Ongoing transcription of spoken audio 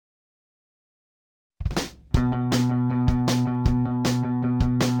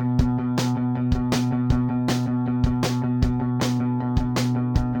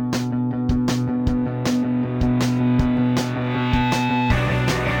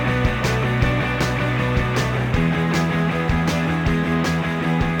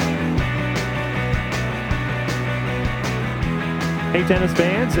tennis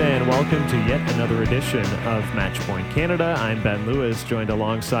fans, and welcome to yet another edition of Matchpoint Canada. I'm Ben Lewis, joined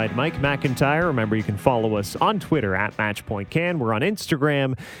alongside Mike McIntyre. Remember, you can follow us on Twitter at MatchpointCan. We're on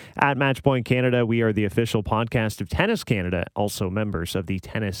Instagram at Matchpoint Canada. We are the official podcast of Tennis Canada, also members of the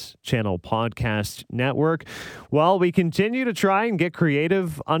Tennis Channel Podcast Network. Well, we continue to try and get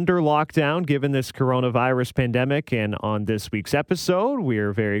creative under lockdown, given this coronavirus pandemic. And on this week's episode, we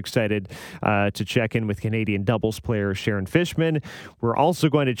are very excited to check in with Canadian doubles player Sharon Fishman. We're also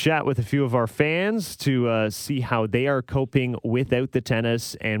going to chat with a few of our fans to see how they are coping without the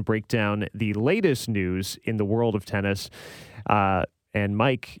tennis and break down the latest news in the world of tennis. And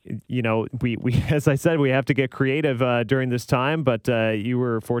Mike, you know, we as I said, we have to get creative during this time, but you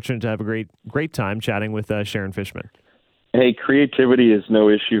were fortunate to have a great time chatting with Sharon Fishman. Hey, creativity is no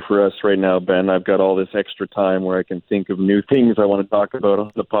issue for us right now, Ben. I've got all this extra time where I can think of new things I want to talk about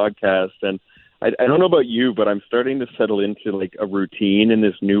on the podcast. And I don't know about you, but I'm starting to settle into like a routine in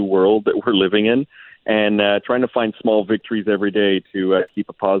this new world that we're living in, and trying to find small victories every day to keep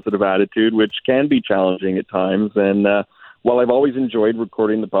a positive attitude, which can be challenging at times. And while I've always enjoyed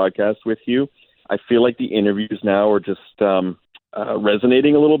recording the podcast with you, I feel like the interviews now are just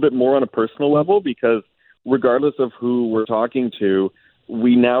resonating a little bit more on a personal level, because regardless of who we're talking to,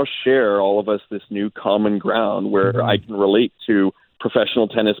 we now share, all of us, this new common ground where I can relate to professional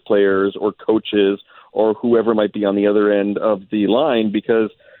tennis players or coaches or whoever might be on the other end of the line,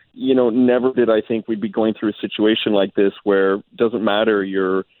 because, you know, never did I think we'd be going through a situation like this where it doesn't matter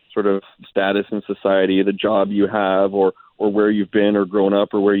your sort of status in society, the job you have, or where you've been or grown up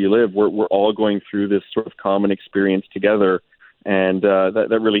or where you live. We're all going through this sort of common experience together. And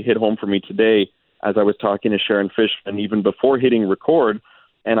that really hit home for me today as I was talking to Sharon Fishman, even before hitting record.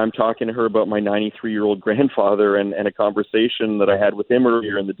 And I'm talking to her about my 93-year-old grandfather and a conversation that I had with him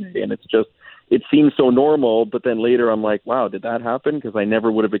earlier in the day. And it seems so normal. But then later I'm like, wow, did that happen? Because I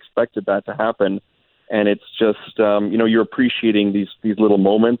never would have expected that to happen. And it's just, you're appreciating these little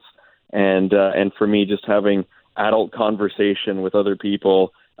moments. And for me, just having adult conversation with other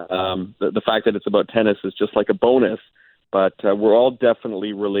people, the fact that it's about tennis is just like a bonus. But we're all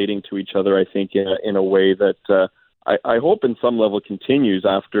definitely relating to each other, I think, in a way that I hope in some level continues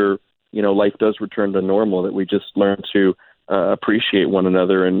after, life does return to normal, that we just learn to appreciate one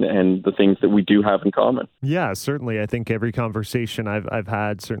another and the things that we do have in common. Yeah, certainly. I think every conversation I've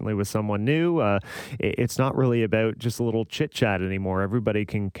had, certainly with someone new, it's not really about just a little chit chat anymore. Everybody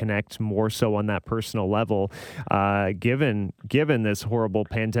can connect more so on that personal level, given this horrible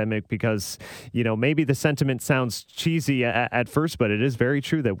pandemic, because, maybe the sentiment sounds cheesy at first, but it is very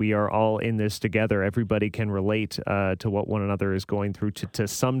true that we are all in this together. Everybody can relate to what one another is going through to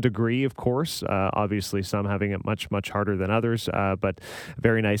some degree, of course. Obviously, some having it much, much harder than others. But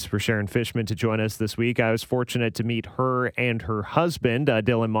very nice for Sharon Fishman to join us this week. I was fortunate to meet her and her husband,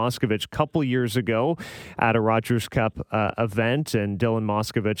 Dylan Moskovich, a couple years ago at a Rogers Cup event. And Dylan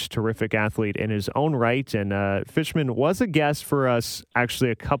Moskovich, terrific athlete in his own right. And Fishman was a guest for us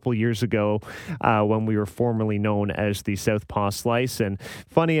actually a couple years ago when we were formerly known as the Southpaw Slice. And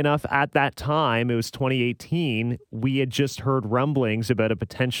funny enough, at that time, it was 2018, we had just heard rumblings about a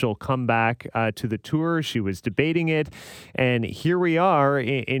potential comeback to the tour. She was debating it. And here we are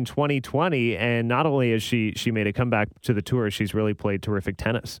in 2020, and not only has she made a comeback to the tour, she's really played terrific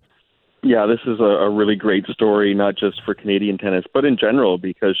tennis. Yeah, this is a really great story, not just for Canadian tennis, but in general,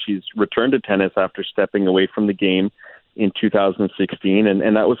 because she's returned to tennis after stepping away from the game in 2016,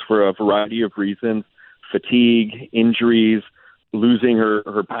 and that was for a variety of reasons: fatigue, injuries, losing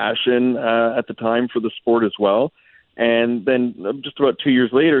her passion at the time for the sport as well. And then just about 2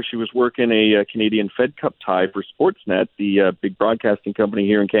 years later, she was working a Canadian Fed Cup tie for Sportsnet, the big broadcasting company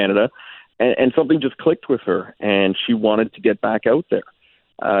here in Canada, and something just clicked with her, and she wanted to get back out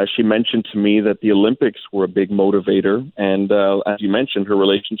there. She mentioned to me that the Olympics were a big motivator, and as you mentioned, her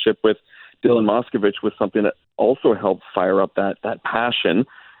relationship with Dylan Moskovich was something that also helped fire up that passion.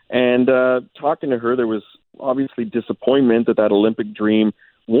 And talking to her, there was obviously disappointment that Olympic dream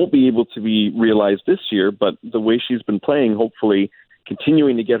won't be able to be realized this year, but the way she's been playing, hopefully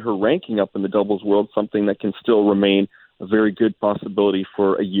continuing to get her ranking up in the doubles world, something that can still remain a very good possibility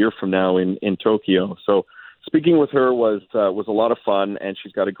for a year from now in Tokyo. So speaking with her was a lot of fun, and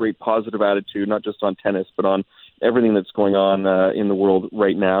she's got a great positive attitude, not just on tennis, but on everything that's going on in the world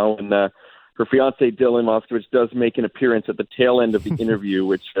right now. And her fiance, Dylan Moskovich, does make an appearance at the tail end of the interview,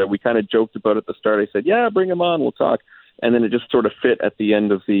 which we kind of joked about at the start. I said, yeah, bring him on, we'll talk. And then it just sort of fit at the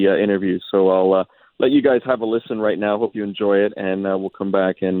end of the interview. So I'll let you guys have a listen right now. Hope you enjoy it, and we'll come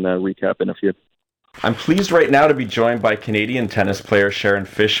back and recap in a few. I'm pleased right now to be joined by Canadian tennis player Sharon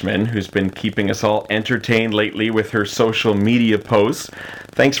Fishman, who's been keeping us all entertained lately with her social media posts.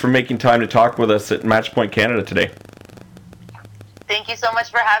 Thanks for making time to talk with us at Matchpoint Canada today. Thank you so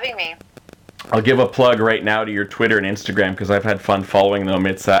much for having me. I'll give a plug right now to your Twitter and Instagram because I've had fun following them.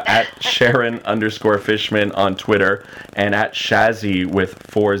 It's at Sharon_Fishman on Twitter and at Shazzy with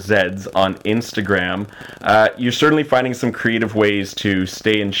 4 Zs on Instagram. You're certainly finding some creative ways to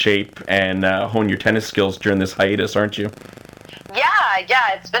stay in shape and hone your tennis skills during this hiatus, aren't you?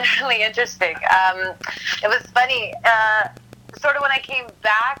 Yeah, it's been really interesting. It was funny. Sort of when I came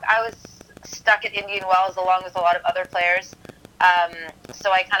back, I was stuck at Indian Wells along with a lot of other players.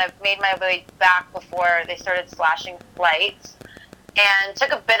 So I kind of made my way back before they started slashing flights and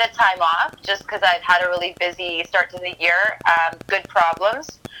took a bit of time off just because I'd had a really busy start to the year, good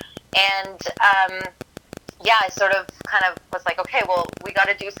problems. And, I sort of kind of was like, okay, well, we got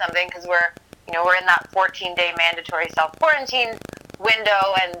to do something because we're in that 14-day mandatory self-quarantine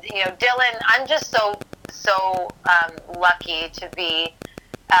window. And, Dylan, I'm just so lucky to be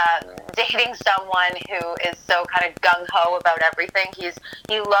dating someone who is so kind of gung-ho about everything.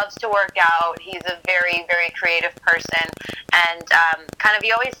 He loves to work out. He's a very, very creative person. And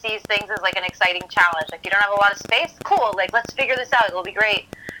he always sees things as like an exciting challenge. Like, you don't have a lot of space? Cool. Like, let's figure this out. It'll be great.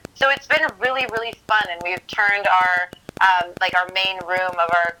 So it's been really, really fun. And we've turned our main room of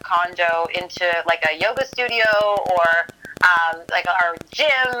our condo into like a yoga studio or like our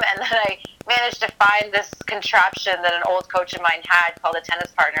gym. And then I managed to find this contraption that an old coach of mine had called a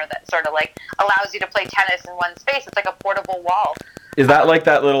tennis partner that sort of like allows you to play tennis in one space. It's like a portable wall. Is that like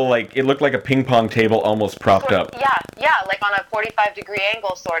that little, like, it looked like a ping pong table almost propped up? Yeah, like on a 45-degree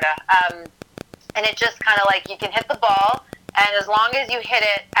angle, sort of. And it just kind of like, you can hit the ball, and as long as you hit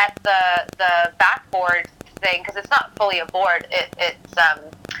it at the backboard thing, because it's not fully a board, it's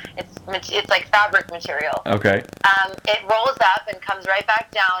like fabric material. Okay. It rolls up and comes right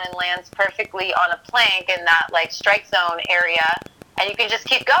back down and lands perfectly on a plank in that like strike zone area, and you can just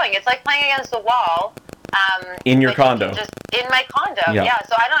keep going. It's like playing against the wall. In your condo. In my condo, yeah.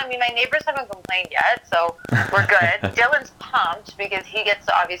 So my neighbors haven't complained yet, so we're good. Dylan's pumped because he gets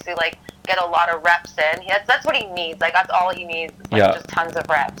to obviously like get a lot of reps in. That's what he needs. Like, that's all he needs. Just tons of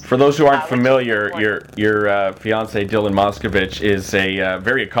reps. For those who aren't familiar, your fiance Dylan Moskovich is a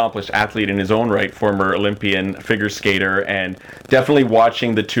very accomplished athlete in his own right, former Olympian figure skater, and definitely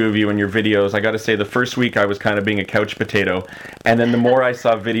watching the two of you in your videos. I got to say, the first week I was kind of being a couch potato, and then the more I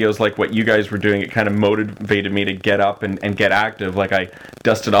saw videos like what you guys were doing, it kind of motivated me to get up and get active. Like, I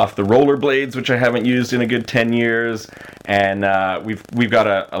dusted off the rollerblades, which I haven't used in a good 10 years, and we've got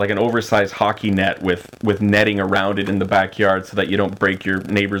an oversized hockey net with netting around it in the backyard so that you don't break your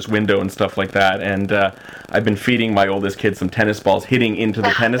neighbor's window and stuff like that. And I've been feeding my oldest kid some tennis balls hitting into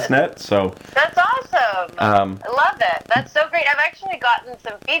the tennis net. So that's awesome. I love it. That's so great. I've actually gotten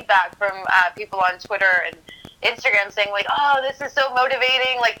some feedback from people on Twitter and Instagram saying like, oh, this is so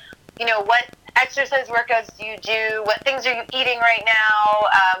motivating. Like, what exercise workouts do you do? What things are you eating right now?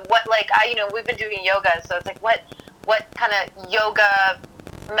 We've been doing yoga, so it's like, what kind of yoga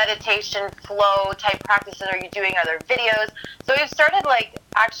meditation flow type practices are you doing? Are there videos? So we've started like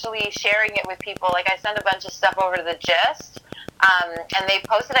actually sharing it with people. Like, I send a bunch of stuff over to the Gist, and they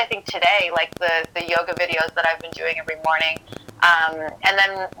posted, I think today, like the yoga videos that I've been doing every morning. And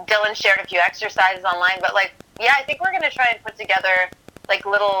then Dylan shared a few exercises online. But I think we're going to try and put together like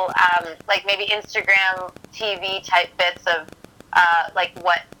little like maybe Instagram TV type bits of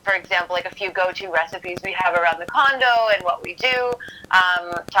what, for example, like a few go-to recipes we have around the condo and what we do.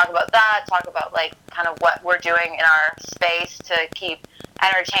 Talk about that. Talk about like kind of what we're doing in our space to keep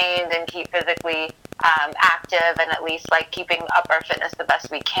entertained and keep physically active, and at least like keeping up our fitness the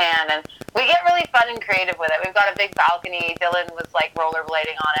best we can. And we get really fun and creative with it. We've got a big balcony. Dylan was like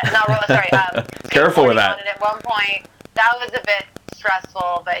rollerblading on it. Careful with that. On it at one point. That was a bit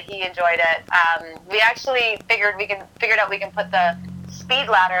stressful, but he enjoyed it. We actually figured out we can put the speed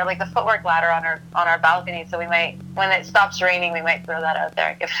ladder, like the footwork ladder, on our balcony. So we might, when it stops raining, we might throw that out there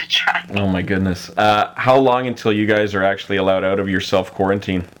and give it a try. Oh my goodness! How long until you guys are actually allowed out of your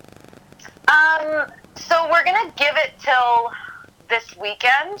self-quarantine? So we're gonna give it till this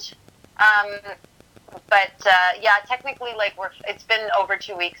weekend. Technically, like it's been over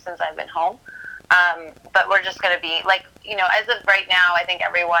 2 weeks since I've been home. But we're just going to be, like, as of right now, I think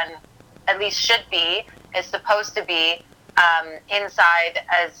everyone at least is supposed to be inside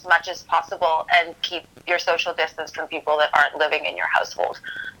as much as possible and keep your social distance from people that aren't living in your household.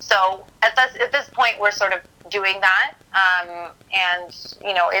 So at this point, we're sort of doing that. And,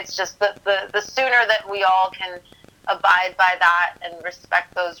 it's just the sooner that we all can abide by that and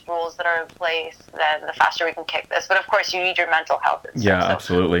respect those rules that are in place, then the faster we can kick this. But of course, you need your mental health and stuff. Yeah, so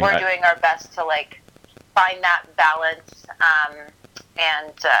absolutely. We're doing our best to like find that balance.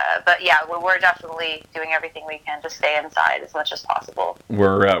 But yeah, we're definitely doing everything we can to stay inside as much as possible.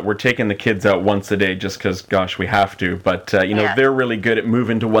 We're taking the kids out once a day just because, gosh, we have to. But they're really good at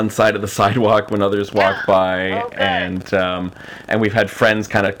moving to one side of the sidewalk when others walk by, and we've had friends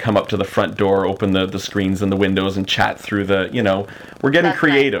kind of come up to the front door, open the screens and the windows, and chat through we're getting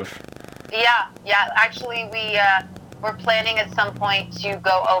creative. Nice. Yeah. Actually, we're planning at some point to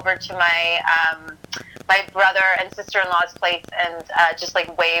go over to my brother and sister-in-law's place and just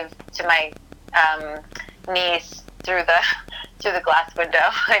like wave to my niece through the glass window.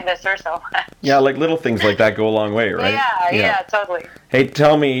 I miss her so much. Yeah, like little things like that go a long way, right? Yeah, totally. Hey,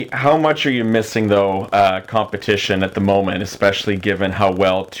 tell me, how much are you missing, though, competition at the moment, especially given how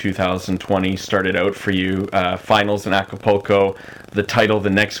well 2020 started out for you? Finals in Acapulco, the title the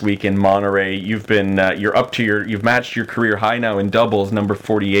next week in Monterey. You've matched your career high now in doubles, number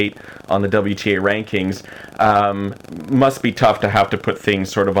 48 on the WTA rankings. Must be tough to have to put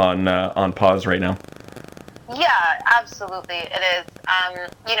things sort of on pause right now. Yeah, absolutely, it is.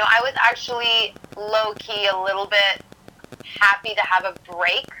 I was actually low-key a little bit happy to have a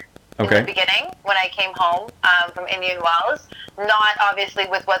break in the beginning when I came home from Indian Wells. Not obviously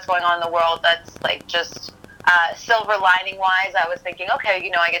with what's going on in the world. That's like just silver lining-wise. I was thinking,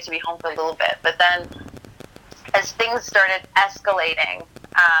 okay, I get to be home for a little bit. But then as things started escalating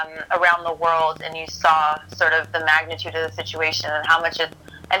around the world, and you saw sort of the magnitude of the situation and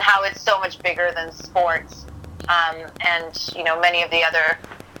how it's so much bigger than sports. And many of the other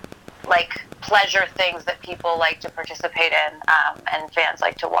like pleasure things that people like to participate in and fans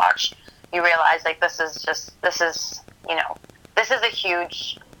like to watch, you realize like this is a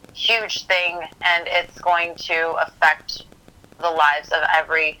huge thing, and it's going to affect the lives of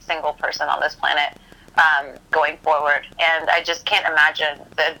every single person on this planet going forward. And I just can't imagine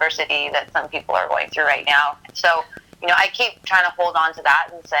the adversity that some people are going through right now. So I keep trying to hold on to that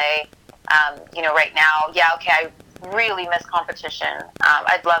and say, right now, I really miss competition.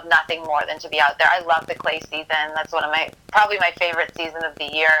 I'd love nothing more than to be out there. I love the clay season. That's probably my favorite season of the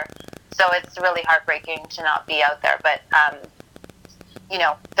year. So it's really heartbreaking to not be out there. But,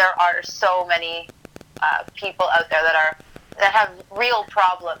 there are so many people out there that have real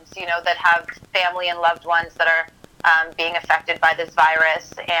problems, that have family and loved ones that are being affected by this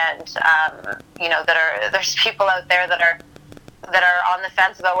virus. And, there's people out there that are on the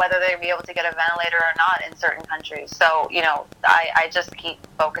fence about whether they'll be able to get a ventilator or not in certain countries. So, I just keep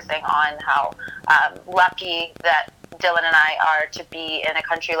focusing on how lucky that Dylan and I are to be in a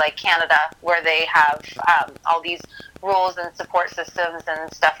country like Canada, where they have all these rules and support systems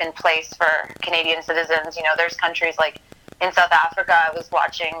and stuff in place for Canadian citizens. There's countries like in South Africa. I was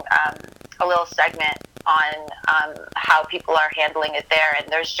watching a little segment on how people are handling it there, and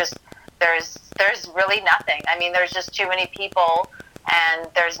there's really nothing. I mean, there's just too many people, and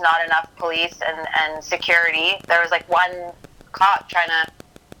there's not enough police and security. There was like one cop trying to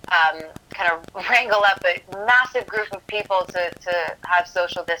kind of wrangle up a massive group of people to have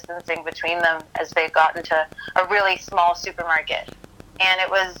social distancing between them as they got into a really small supermarket. And it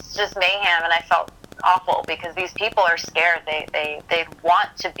was just mayhem, and I felt awful because these people are scared. They want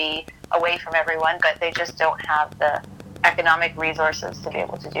to be away from everyone, but they just don't have the economic resources to be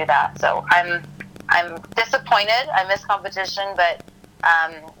able to do that. So I'm disappointed. I miss competition, but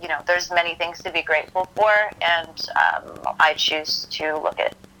there's many things to be grateful for, and I choose to look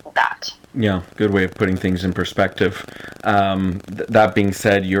at that. Yeah, good way of putting things in perspective. That being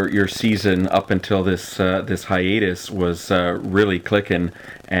said, your season up until this hiatus was really clicking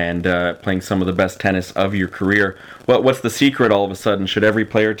and playing some of the best tennis of your career. What's the secret all of a sudden? Should every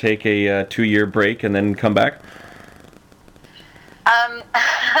player take a 2-year break and then come back?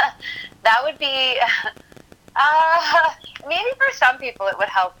 That would be maybe for some people it would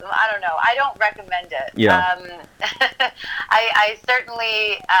help them. I don't know. I don't recommend it. Yeah. I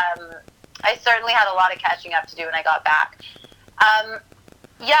certainly had a lot of catching up to do when I got back.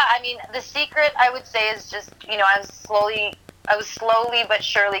 I mean, the secret I would say is just, I was slowly but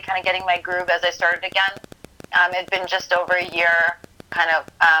surely kind of getting my groove as I started again. It'd been just over a year kind of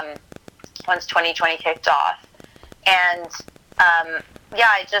once 2020 kicked off. And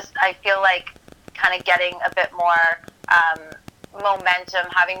I feel like kind of getting a bit more momentum,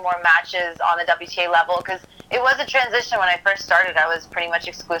 having more matches on the WTA level, because it was a transition when I first started. I was pretty much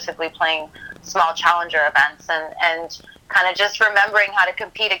exclusively playing small challenger events and kind of just remembering how to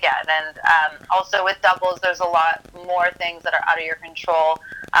compete again. And also with doubles, there's a lot more things that are out of your control,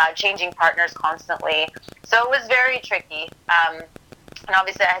 changing partners constantly. So it was very tricky. And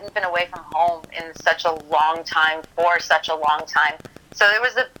obviously I hadn't been away from home in such a long time, for such a long time. So there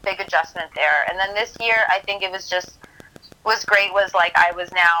was a big adjustment there. And then this year, I think it was great was like I was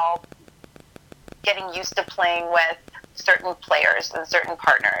now getting used to playing with certain players and certain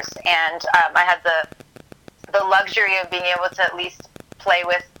partners. And I had the luxury of being able to at least play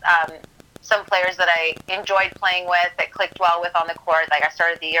with some players that I enjoyed playing with, that clicked well with on the court. Like I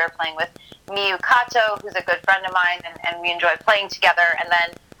started the year playing with Miyu Kato, who's a good friend of mine, and we enjoyed playing together. And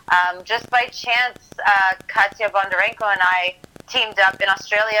then just by chance, Katya Bondarenko and I teamed up in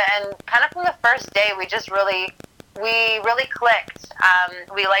Australia, and kind of from the first day, we really clicked.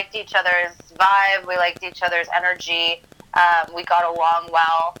 We liked each other's vibe, we liked each other's energy, we got along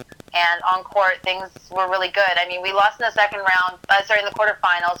well, and on court, things were really good. I mean, we lost in the in the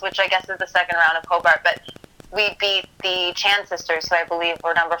quarterfinals, which I guess is the second round of Hobart, but we beat the Chan sisters, who I believe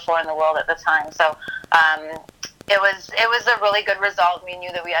were number 4 in the world at the time. So it was a really good result. We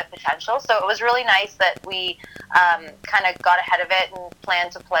knew that we had potential, so it was really nice that we kind of got ahead of it and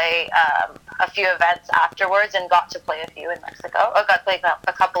planned to play a few events afterwards, and got to play a few in Mexico. Or got to play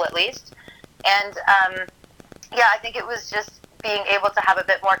a couple at least. And I think it was just being able to have a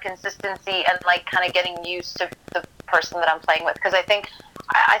bit more consistency and like kind of getting used to the person that I'm playing with, because I think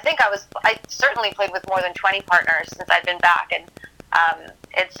I certainly played with more than 20 partners since I've been back, and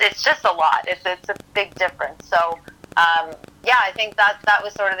it's just a lot. It's a big difference. So I think that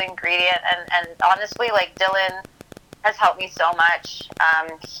was sort of the ingredient, and honestly, like, Dylan has helped me so much.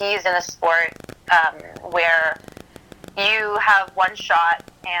 He's in a sport where you have one shot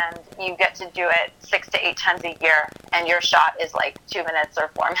and you get to do it 6 to 8 times a year, and your shot is like 2 minutes or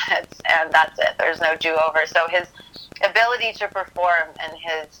 4 minutes, and that's it. There's no do-over. So his ability to perform and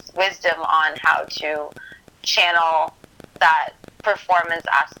his wisdom on how to channel that performance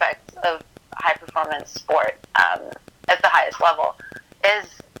aspect of high performance sport at the highest level is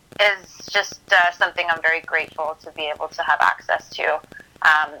just something I'm very grateful to be able to have access to.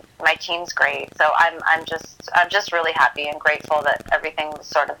 My team's great, so I'm just really happy and grateful that everything was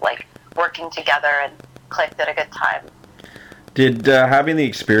sort of like working together and clicked at a good time. Did having the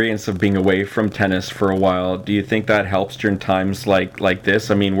experience of being away from tennis for a while, do you think that helps during times like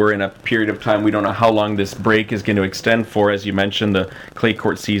this? I mean, we're in a period of time, we don't know how long this break is going to extend for. As you mentioned, the clay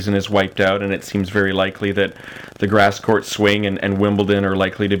court season is wiped out, and it seems very likely that the grass court swing and Wimbledon are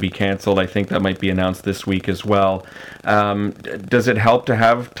likely to be canceled. I think that might be announced this week as well. Does it help to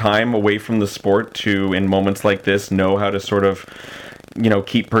have time away from the sport to, in moments like this, know how to sort of,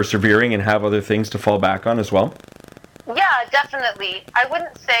 keep persevering and have other things to fall back on as well? Yeah, definitely. I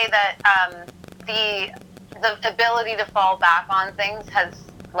wouldn't say that the ability to fall back on things has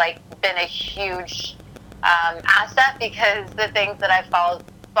been a huge asset, because the things that I've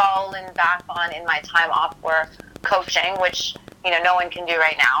fallen back on in my time off were coaching, which no one can do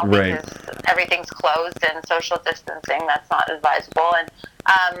right now, because everything's closed and social distancing, that's not advisable. And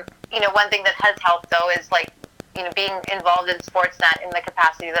one thing that has helped though is being involved in Sportsnet in the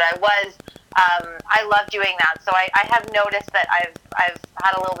capacity that I was. I love doing that, so I have noticed that I've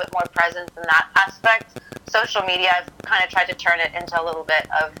had a little bit more presence in that aspect. Social media, I've kind of tried to turn it into a little bit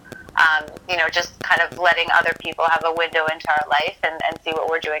of just kind of letting other people have a window into our life and see what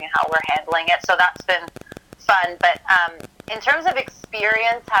we're doing and how we're handling it. So that's been fun. But in terms of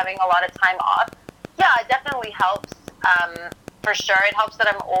experience, having a lot of time off, yeah, it definitely helps. For sure, it helps that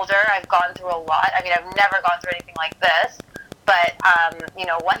I'm older. I've gone through a lot. I mean, I've never gone through anything like this. But,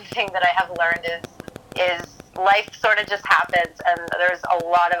 one thing that I have learned is life sort of just happens, and there's a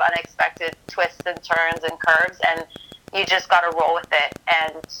lot of unexpected twists and turns and curves, and you just got to roll with it.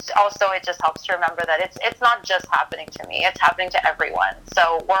 And also it just helps to remember that it's not just happening to me, it's happening to everyone.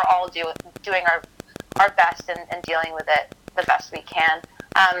 So we're all doing our best and dealing with it the best we can.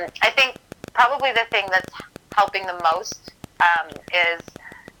 I think probably the thing that's helping the most is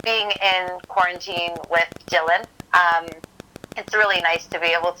being in quarantine with Dylan. It's really nice to be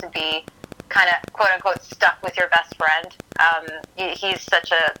able to be kind of quote-unquote stuck with your best friend. He's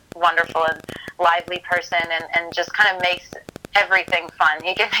such a wonderful and lively person, and just kind of makes everything fun.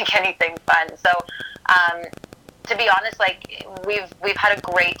 He can make anything fun. So to be honest, we've had a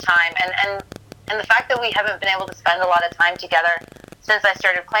great time, and the fact that we haven't been able to spend a lot of time together since I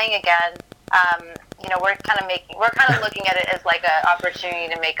started playing again, we're kind of looking at it as like an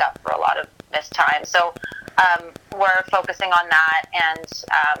opportunity to make up for a lot of missed time. So we're focusing on that, and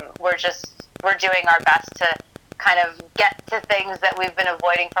we're doing our best to kind of get to things that we've been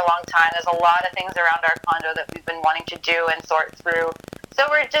avoiding for a long time. There's a lot of things around our condo that we've been wanting to do and sort through So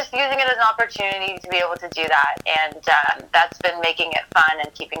we're just using it as an opportunity to be able to do that, and that's been making it fun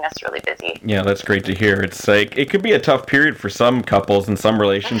and keeping us really busy. Yeah, that's great to hear. It's like it could be a tough period for some couples and some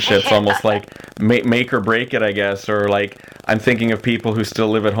relationships, almost like make or break it, I guess. Or like I'm thinking of people who still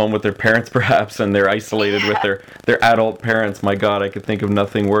live at home with their parents, perhaps, and they're isolated with their adult parents. My God, I could think of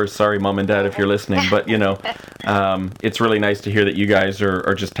nothing worse. Sorry, Mom and Dad, if you're listening. But it's really nice to hear that you guys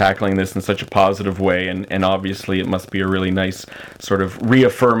are just tackling this in such a positive way, and obviously it must be a really nice sort of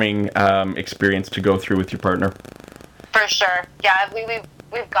reaffirming experience to go through with your partner. For sure. Yeah,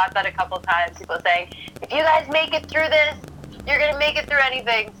 we've got that a couple times. People saying, if you guys make it through this, you're going to make it through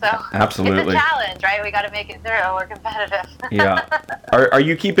anything. So absolutely. It's a challenge, right? We got to make it through. We're competitive. Yeah. Are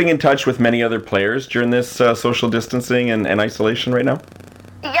you keeping in touch with many other players during this social distancing and isolation right now?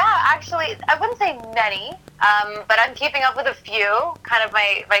 Yeah, actually, I wouldn't say many, but I'm keeping up with a few, kind of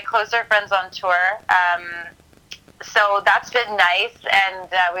my closer friends on tour. So that's been nice, and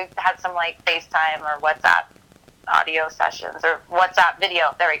we've had some like FaceTime or WhatsApp audio sessions, or WhatsApp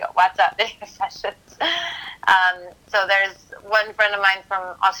video. There we go, WhatsApp video sessions. So there's one friend of mine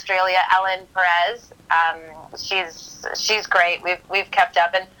from Australia, Ellen Perez. She's great. We've kept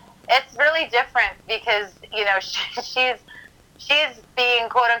up, and it's really different because she's being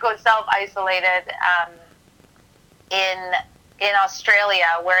quote unquote self-isolated in Australia,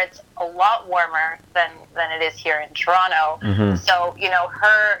 where it's a lot warmer than it is here in Toronto. Mm-hmm. So,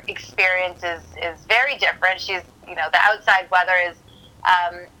 her experience is very different. She's, the outside weather is,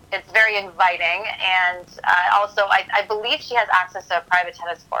 it's very inviting. And also, I believe she has access to a private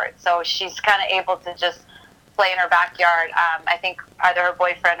tennis court. So she's kind of able to just play in her backyard. I think either her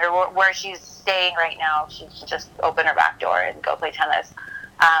boyfriend or where she's staying right now, she can just open her back door and go play tennis.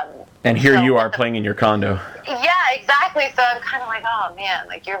 And here you are playing in your condo. Yeah, exactly. So I'm kind of like, oh man,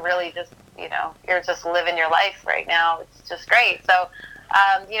 like you're really just, you're just living your life right now. It's just great. So,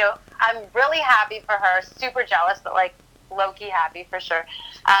 I'm really happy for her, super jealous, but like low-key happy for sure.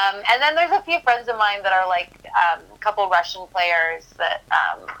 And then there's a few friends of mine that are like a couple Russian players that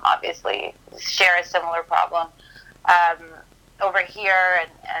obviously share a similar problem over here.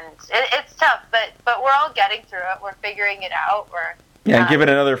 And it's tough, but we're all getting through it. We're figuring it out. Yeah, give it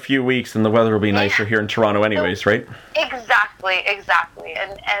another few weeks and the weather will be nicer here in Toronto anyways, right? Exactly. And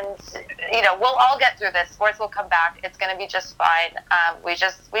we'll all get through this. Sports will come back. It's going to be just fine. We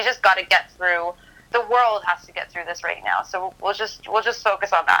just got to get through. The world has to get through this right now. So we'll just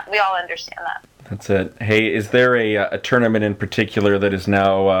focus on that. We all understand that. That's it. Hey, is there a tournament in particular that is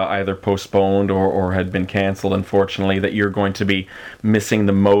now either postponed or had been canceled, unfortunately, that you're going to be missing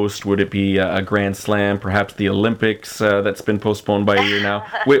the most? Would it be a Grand Slam, perhaps the Olympics that's been postponed by a year now?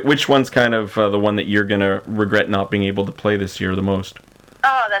 Which one's kind of the one that you're going to regret not being able to play this year the most?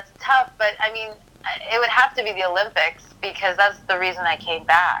 Oh, that's tough. But, I mean, it would have to be the Olympics because that's the reason I came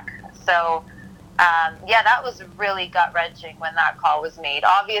back. So... that was really gut-wrenching when that call was made.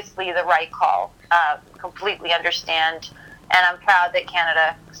 Obviously, the right call. Completely understand, and I'm proud that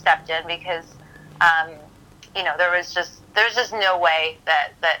Canada stepped in because, there's just no way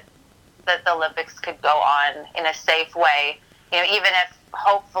that the Olympics could go on in a safe way. Even if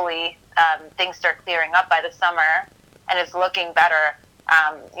hopefully things start clearing up by the summer and it's looking better.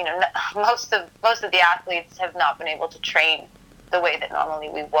 Most of the athletes have not been able to train the way that normally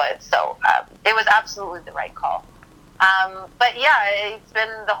we would. So it was absolutely the right call. But yeah, it's been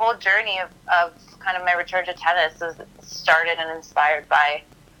the whole journey of kind of my return to tennis is started and inspired by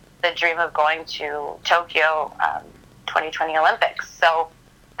the dream of going to Tokyo 2020 Olympics. So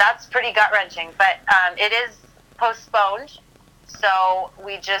that's pretty gut-wrenching, but it is postponed. So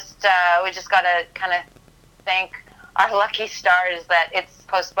we just got to kind of thank our lucky stars that it's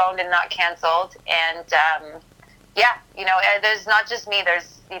postponed and not canceled. And there's not just me.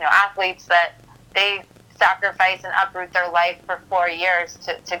 There's, athletes that they sacrifice and uproot their life for 4 years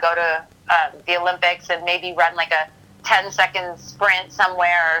to go to the Olympics and maybe run like a 10-second sprint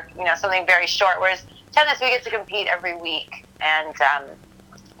somewhere, something very short. Whereas tennis, we get to compete every week. And,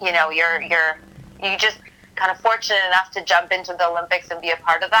 you just kind of fortunate enough to jump into the Olympics and be a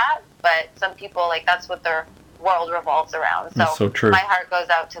part of that. But some people, like, that's what their world revolves around. So true. My heart goes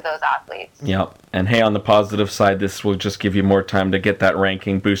out to those athletes. Yeah. And hey, on the positive side, this will just give you more time to get that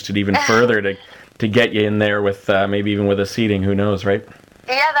ranking boosted even further to get you in there with maybe even with a seeding. Who knows, right?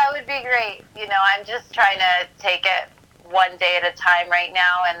 Yeah, that would be great. I'm just trying to take it one day at a time right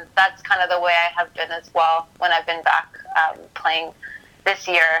now, and that's kind of the way I have been as well when I've been back playing this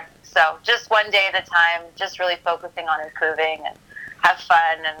year. So just one day at a time, just really focusing on improving and have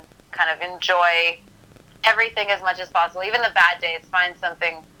fun and kind of enjoy everything as much as possible. Even the bad days, find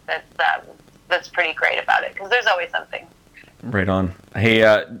something that's pretty great about it, because there's always something. Right on.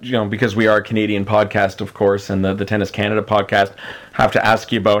 Hey, because we are a Canadian podcast, of course, and the Tennis Canada podcast, have to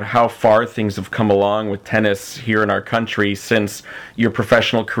ask you about how far things have come along with tennis here in our country since your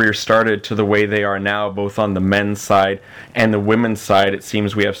professional career started to the way they are now, both on the men's side and the women's side. It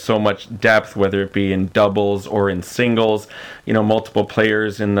seems we have so much depth, whether it be in doubles or in singles. Multiple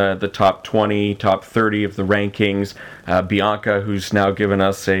players in the top 20, top 30 of the rankings. Bianca, who's now given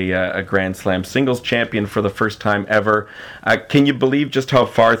us a Grand Slam singles champion for the first time ever. Can you believe just how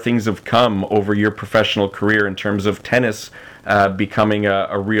far things have come over your professional career in terms of tennis becoming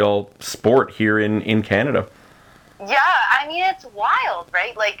a real sport here in Canada? Yeah, I mean, it's wild,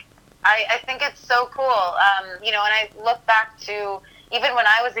 right? Like, I think it's so cool. And I look back to even when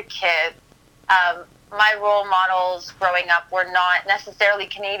I was a kid, my role models growing up were not necessarily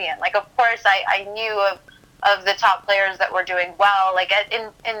Canadian. Like, of course, I knew of the top players that were doing well. Like,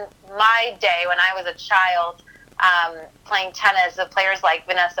 in my day, when I was a child playing tennis, the players like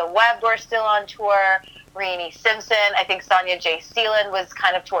Vanessa Webb were still on tour, Reenie Simpson, I think Sonia J. Seeland was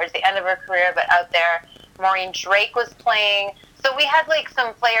kind of towards the end of her career, but out there. Maureen Drake was playing. So we had, like,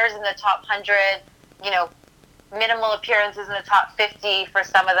 some players in the top 100, minimal appearances in the top 50 for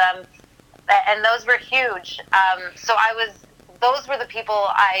some of them. And those were huge. So those were the people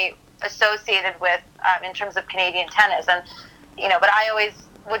I associated with in terms of Canadian tennis. And, but I always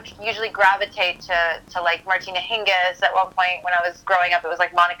would usually gravitate to like Martina Hingis. At one point when I was growing up, it was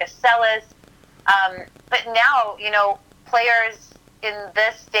like Monica Seles. But now, players in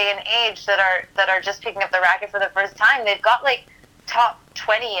this day and age that are just picking up the racket for the first time, they've got like top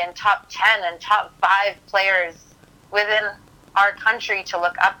 20 and top 10 and top 5 players within our country to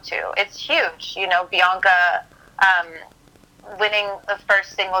look up to. It's huge. Bianca winning the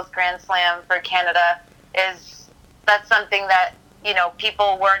first singles Grand Slam for Canada that's something that,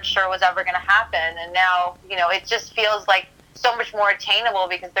 people weren't sure was ever going to happen. And now, it just feels like so much more attainable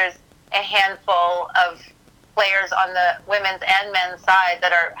because there's a handful of players on the women's and men's side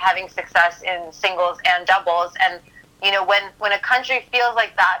that are having success in singles and doubles. And, when a country feels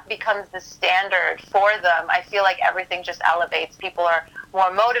like that becomes the standard for them, I feel like everything just elevates. People are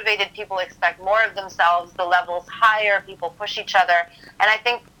more motivated. People expect more of themselves. The level's higher. People push each other. And I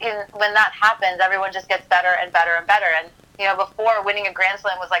think when that happens, everyone just gets better and better and better. And, before winning a Grand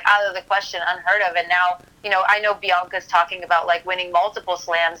Slam was like out of the question, unheard of. And now, I know Bianca's talking about like winning multiple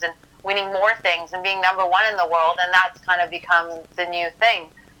slams and winning more things and being number one in the world. And that's kind of become the new thing.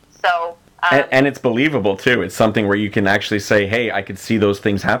 So, and it's believable too. It's something where you can actually say, hey, I could see those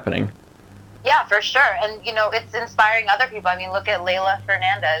things happening. Yeah, for sure. And, it's inspiring other people. I mean, look at Leylah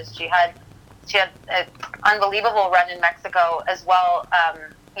Fernandez. She had an unbelievable run in Mexico as well,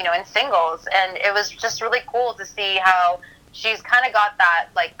 in singles. And it was just really cool to see how she's kind of got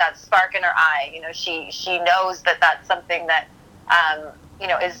that spark in her eye. She knows that that's something that,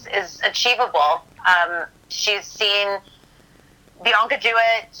 is achievable. She's seen Bianca do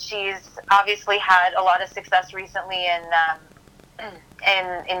it. She's obviously had a lot of success recently in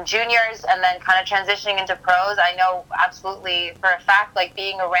juniors and then kind of transitioning into pros. I know absolutely for a fact, like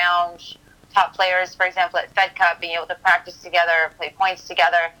being around top players, for example, at Fed Cup, being able to practice together, play points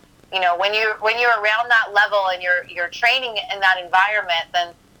together. When you're around that level and you're training in that environment,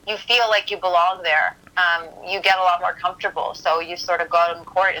 then you feel like you belong there. You get a lot more comfortable. So you sort of go out on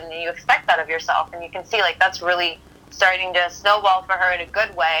court and you expect that of yourself. And you can see like that's really starting to snowball for her in a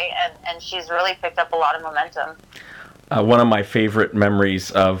good way. And she's really picked up a lot of momentum. One of my favorite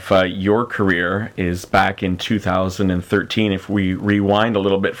memories of your career is back in 2013. If we rewind a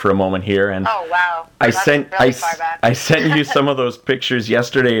little bit for a moment here, and oh wow, I sent you some of those pictures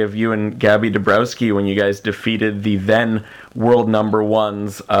yesterday of you and Gabby Dabrowski when you guys defeated the then world number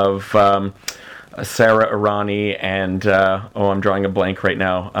ones of Sarah Irani and I'm drawing a blank right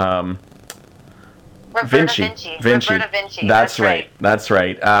now. Vinci. Roberta Vinci. That's right.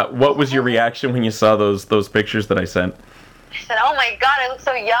 What was your reaction when you saw those pictures that I sent? I said, "Oh my God, I look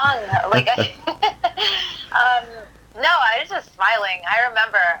so young!" Like, no, I was just smiling. I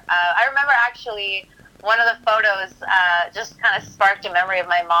remember actually one of the photos just kind of sparked a memory of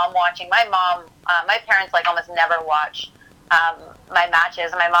my mom watching. My parents like almost never watch my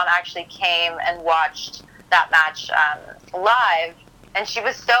matches. My mom actually came and watched that match live. And she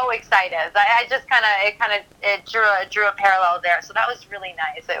was so excited. I just it drew a parallel there. So that was really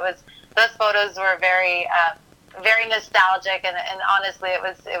nice. Those photos were very very nostalgic, and honestly, it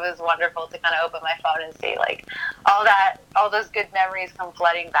was wonderful to kind of open my phone and see like all those good memories come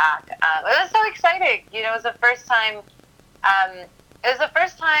flooding back. It was so exciting. It was the first time. It was the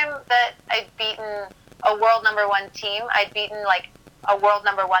first time that I'd beaten a world number one team. I'd beaten like a world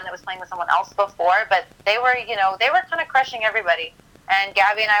number one that was playing with someone else before, but they were kind of crushing everybody. and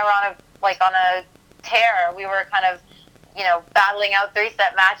Gabby and I were on a tear. We were kind of, battling out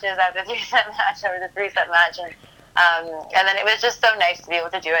 3-set matches after 3-set match over the 3-set match, and then it was just so nice to be able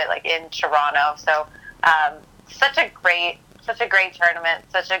to do it like in Toronto. So such a great tournament,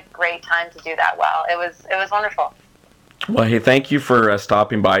 such a great time to do that well. It was wonderful. Well, hey, thank you for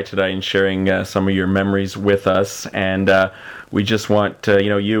stopping by today and sharing some of your memories with us. And we just want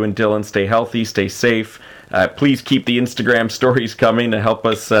you and Dylan stay healthy, stay safe. Please keep the Instagram stories coming to help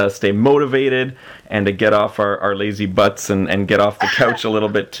us stay motivated and to get off our lazy butts and get off the couch a little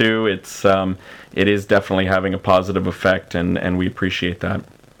bit too. It is definitely having a positive effect, and we appreciate that.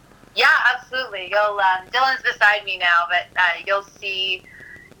 Yeah, absolutely. Dylan's beside me now, but you'll see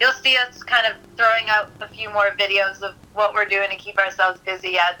us kind of throwing out a few more videos of what we're doing to keep ourselves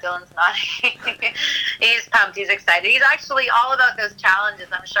busy. Yeah, Dylan's not. He's pumped. He's excited. He's actually all about those challenges.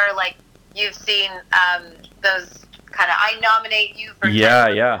 I'm sure, like, you've seen those kind of, I nominate you for...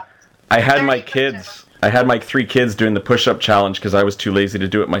 Yeah. I had my 3 kids doing the push-up challenge because I was too lazy to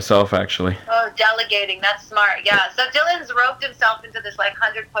do it myself, actually. Oh, delegating. That's smart. Yeah. So Dylan's roped himself into this,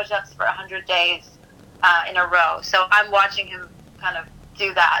 100 push-ups for 100 days in a row. So I'm watching him kind of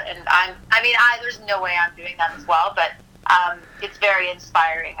do that, and there's no way I'm doing that as well, but it's very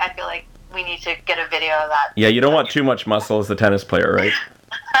inspiring. I feel like we need to get a video of that. Yeah, you don't want too much muscle as a tennis player, right?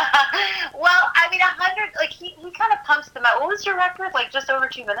 Well, 100, he kind of pumps them out. What was your record? Just over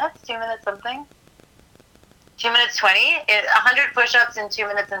 2 minutes? 2 minutes something? 2 minutes 20? 100 push-ups in 2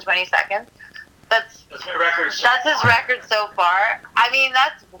 minutes and 20 seconds. That's my record. That's his record so far. I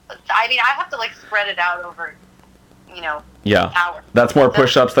have to spread it out over, hours. That's more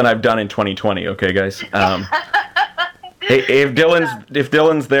push-ups than I've done in 2020. Okay, guys. Hey, if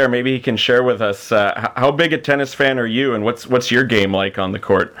Dylan's there, maybe he can share with us how big a tennis fan are you, and what's your game like on the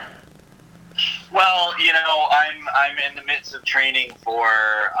court? Well, I'm in the midst of training for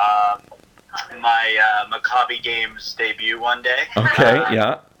my Maccabi Games debut one day. Okay,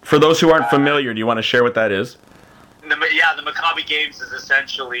 yeah. For those who aren't familiar, do you want to share what that is? The Maccabi Games is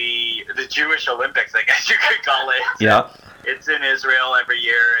essentially the Jewish Olympics, I guess you could call it. Yeah. It's in Israel every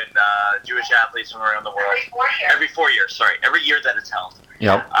year, and Jewish athletes from around the world. Every 4 years, sorry. Every year that it's held.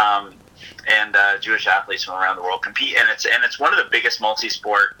 Yep. And Jewish athletes from around the world compete, and it's one of the biggest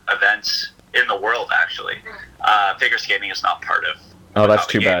multi-sport events in the world, actually. Figure skating is not part of. Oh, that's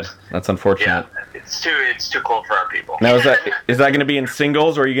too bad. That's unfortunate. Yeah, it's too cold for our people. Now, is that going to be in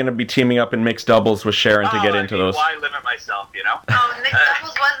singles, or are you going to be teaming up in mixed doubles with Sharon to get into those? Why limit myself, Oh, mixed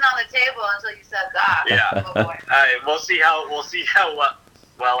doubles wasn't on the table until you said that. Yeah. Oh, boy. We'll see how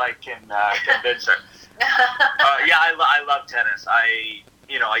well I can convince her. I love tennis. I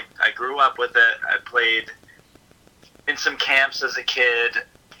grew up with it. I played in some camps as a kid.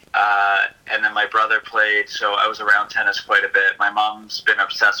 And then my brother played, so I was around tennis quite a bit. My mom's been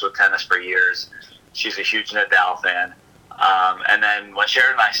obsessed with tennis for years. She's a huge Nadal fan. And then when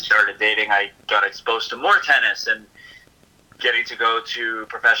Sharon and I started dating, I got exposed to more tennis and getting to go to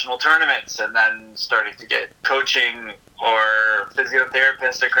professional tournaments, and then starting to get coaching or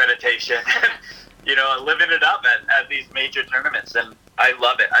physiotherapist accreditation. Living it up at these major tournaments. And I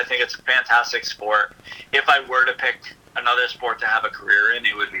love it. I think it's a fantastic sport. If I were to pick another sport to have a career in,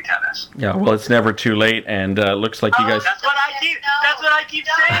 it would be tennis. Yeah, well, it's never too late, and looks like you guys... That's what I keep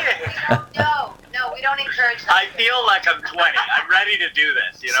saying. No, we don't encourage that. I feel like I'm 20. I'm ready to do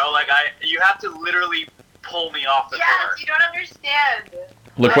this, you have to literally pull me off the court. Yes, you don't understand.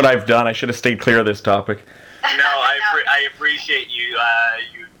 Look what I've done. I should have stayed clear of this topic. No, I appreciate you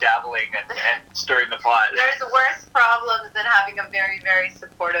dabbling and stirring the pot. There's worse problems than having a very, very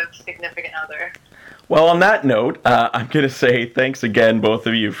supportive significant other. Well, on that note, I'm going to say thanks again, both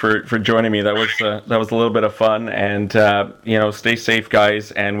of you, for joining me. That was a little bit of fun, and stay safe,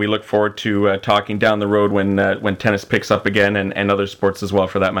 guys. And we look forward to talking down the road when tennis picks up again, and other sports as well,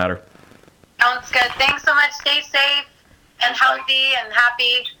 for that matter. Sounds good. Thanks so much. Stay safe and healthy and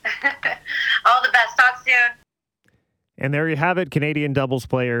happy. All the best. Talk soon. And there you have it. Canadian doubles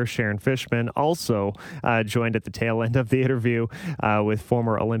player Sharon Fishman also joined at the tail end of the interview with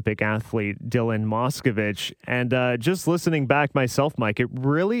former Olympic athlete Dylan Moskovich. And just listening back myself, Mike, it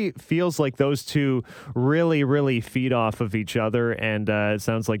really feels like those two really, really feed off of each other. And it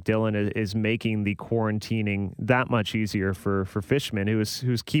sounds like Dylan is making the quarantining that much easier for Fishman,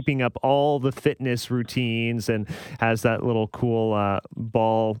 who's keeping up all the fitness routines and has that little cool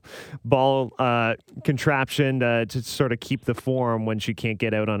ball contraption to sort of keep the form when she can't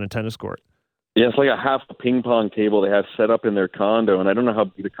get out on a tennis court. Yeah, it's like a half a ping pong table they have set up in their condo, and I don't know how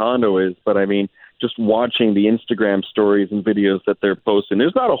big the condo is, but just watching the Instagram stories and videos that they're posting,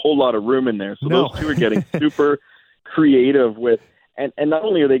 there's not a whole lot of room in there. So Those two are getting super creative with, And not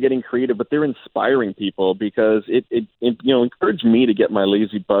only are they getting creative, but they're inspiring people, because it encouraged me to get my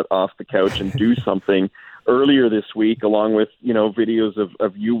lazy butt off the couch and do something earlier this week, along with, videos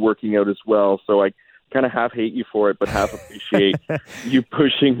of you working out as well. So I kind of half hate you for it, but half appreciate you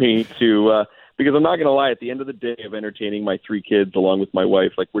pushing me to, because I'm not going to lie, at the end of the day of entertaining my 3 kids along with my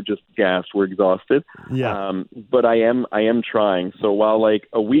wife, like, we're just gassed, we're exhausted. Yeah. But I am trying. So while like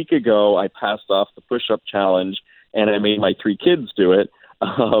a week ago I passed off the push-up challenge and I made my 3 kids do it,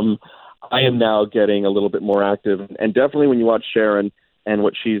 I am now getting a little bit more active. And definitely when you watch Sharon and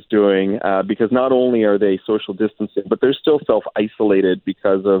what she's doing, because not only are they social distancing, but they're still self-isolated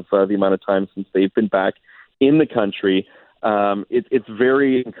because of the amount of time since they've been back in the country. It's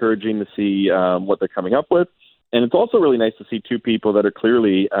very encouraging to see what they're coming up with. And it's also really nice to see 2 people that are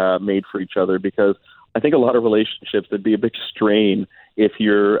clearly made for each other, because I think a lot of relationships, there'd be a big strain if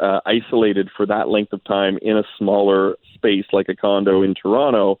you're isolated for that length of time in a smaller space like a condo in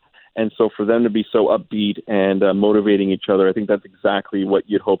Toronto. And so for them to be so upbeat and motivating each other, I think that's exactly what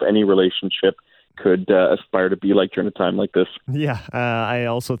you'd hope any relationship could aspire to be like during a time like this. Yeah, I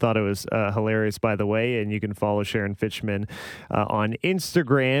also thought it was hilarious, by the way, and you can follow Sharon Fitchman on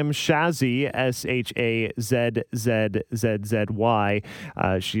Instagram, Shazzy,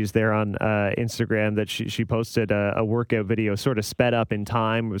 SHAZZZZZY. She's there on Instagram. That she posted a workout video, sort of sped up in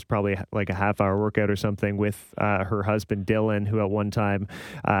time. It was probably like a half-hour workout or something, with her husband Dylan, who at one time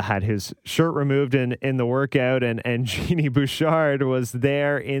had his shirt removed in the workout, and Jeannie Bouchard was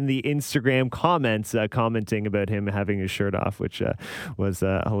there in the Instagram comments commenting about him having his shirt off, which was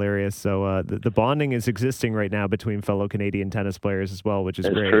hilarious. So the bonding is existing right now between fellow Canadian tennis players as well, which is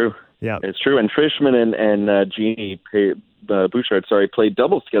great. It's true. Yeah, it's true. And Fishman and Jeannie Bouchard, played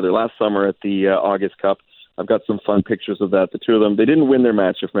doubles together last summer at the August Cup. I've got some fun pictures of that. The 2 of them, they didn't win their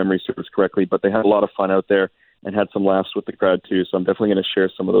match, if memory serves correctly, but they had a lot of fun out there and had some laughs with the crowd too. So I'm definitely going to share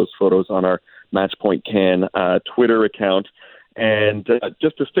some of those photos on our Matchpoint Can Twitter account. And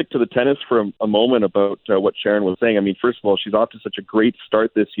just to stick to the tennis for a moment about what Sharon was saying, I mean, first of all, she's off to such a great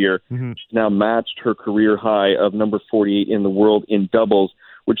start this year. Mm-hmm. She's now matched her career high of number 48 in the world in doubles,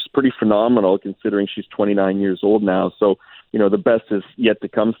 which is pretty phenomenal considering she's 29 years old now. So, the best is yet to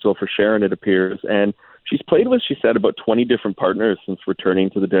come still for Sharon, it appears. And she's played with, she said, about 20 different partners since returning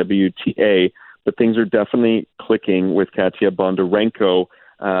to the WTA, but things are definitely clicking with Katia Bondarenko,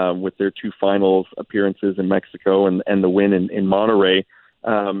 with their 2 finals appearances in Mexico and the win in Monterrey.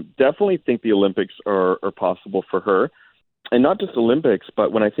 Definitely think the Olympics are possible for her. And not just Olympics,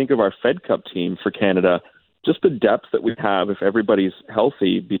 but when I think of our Fed Cup team for Canada, just the depth that we have if everybody's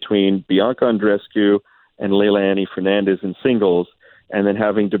healthy between Bianca Andreescu and Leila Annie Fernandez in singles, and then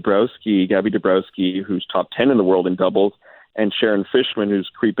having Gabby Dabrowski, who's top 10 in the world in doubles, and Sharon Fishman, who's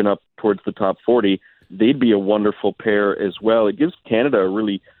creeping up towards the top 40, they'd be a wonderful pair as well. It gives Canada a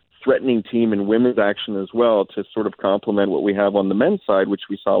really threatening team in women's action as well, to sort of complement what we have on the men's side, which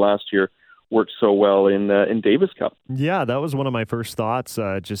we saw last year worked so well in Davis Cup. Yeah, that was one of my first thoughts,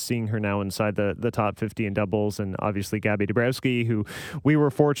 just seeing her now inside the top 50 in doubles, and obviously Gabby Dabrowski, who we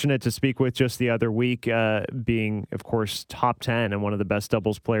were fortunate to speak with just the other week, being, of course, top 10 and one of the best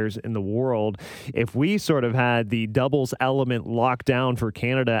doubles players in the world. If we sort of had the doubles element locked down for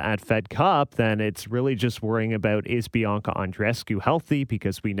Canada at Fed Cup, then it's really just worrying about, is Bianca Andreescu healthy?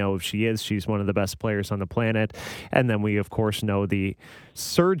 Because we know if she is, she's one of the best players on the planet. And then we, of course, know the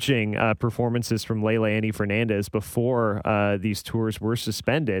surging performances from Leila Annie Fernandez before these tours were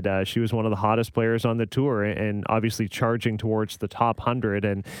suspended. She was one of the hottest players on the tour, and obviously charging towards the top 100,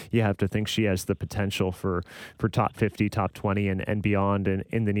 and you have to think she has the potential for top 50, top 20 and beyond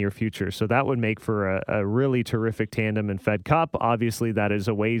in the near future. So that would make for a really terrific tandem in Fed Cup. Obviously that is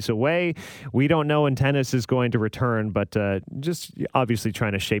a ways away. We don't know when tennis is going to return, but just obviously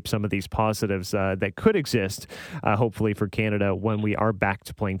trying to shape some of these positives that could exist, hopefully for Canada when we are back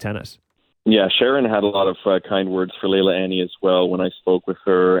to playing tennis. Yeah, Sharon had a lot of kind words for Leila Annie as well when I spoke with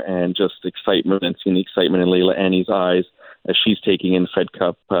her, and just excitement, and seeing the excitement in Leila Annie's eyes as she's taking in Fed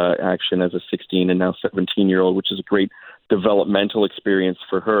Cup action as a 16 and now 17-year-old, which is a great developmental experience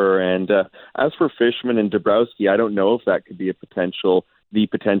for her. And as for Fishman and Dabrowski, I don't know if that could be the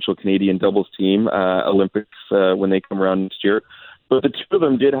potential Canadian doubles team, Olympics when they come around next year. But the 2 of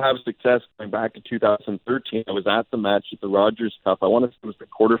them did have success going back to 2013. I was at the match at the Rogers Cup. I want to say it was the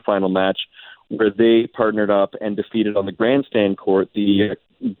quarterfinal match where they partnered up and defeated on the grandstand court the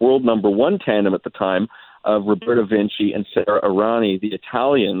world number 1 tandem at the time of Roberta Vinci and Sara Errani, the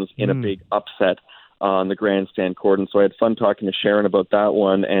Italians, in a big upset on the grandstand court. And so I had fun talking to Sharon about that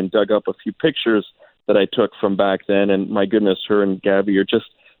one, and dug up a few pictures that I took from back then. And my goodness, her and Gabby are just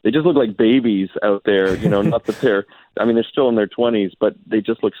they just look like babies out there. Not that they're still in their 20s, but they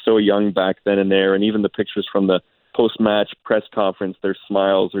just look so young back then and there. And even the pictures from the post-match press conference, their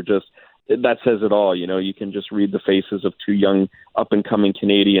smiles are just, that says it all. You can just read the faces of two young up-and-coming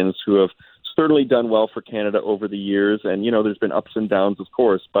Canadians who have certainly done well for Canada over the years. And, there's been ups and downs, of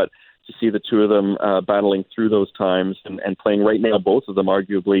course, but to see the two of them battling through those times and playing right now, both of them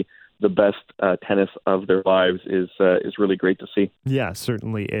arguably the best tennis of their lives is really great to see. Yeah,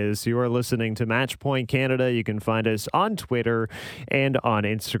 certainly is. You are listening to Match Point Canada. You can find us on Twitter and on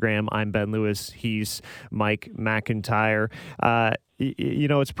Instagram. I'm Ben Lewis. He's Mike McIntyre.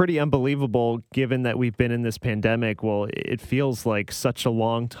 It's pretty unbelievable given that we've been in this pandemic. Well, it feels like such a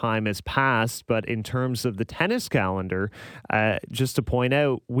long time has passed, but in terms of the tennis calendar, just to point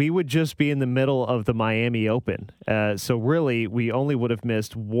out, we would just be in the middle of the Miami Open. So really, we only would have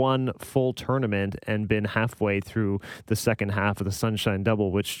missed one full tournament and been halfway through the second half of the Sunshine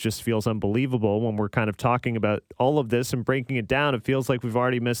Double, which just feels unbelievable when we're kind of talking about all of this and breaking it down. It feels like we've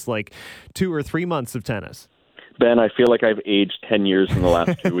already missed like 2 or 3 months of tennis. Ben, I feel like I've aged 10 years in the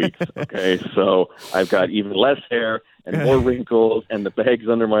last 2 weeks. Okay, so I've got even less hair and more wrinkles and the bags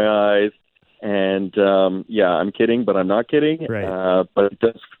under my eyes. And I'm kidding, but I'm not kidding. Right. But it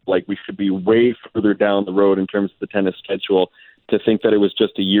does feel like we should be way further down the road in terms of the tennis schedule. To think that it was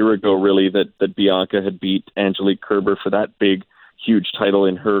just a year ago, really, that Bianca had beat Angelique Kerber for that big, huge title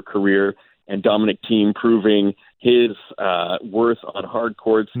in her career, and Dominic Thiem proving his worth on hard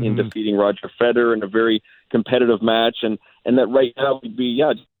courts in defeating Roger Federer in a very competitive match, and that right now we'd be,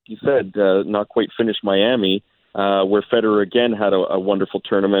 you said, not quite finished Miami, where Federer again had a wonderful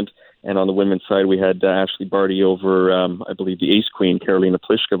tournament, and on the women's side we had Ashley Barty over, I believe, the ace queen, Karolina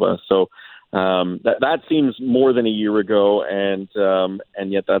Pliskova. So that seems more than a year ago, and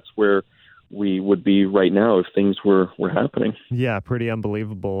yet that's where we would be right now if things were happening. Yeah, pretty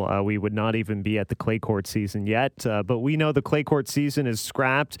unbelievable. We would not even be at the clay court season yet, but we know the clay court season is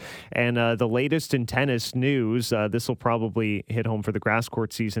scrapped, and the latest in tennis news, this will probably hit home for the grass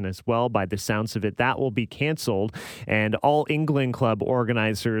court season as well by the sounds of it. That will be canceled, and All England Club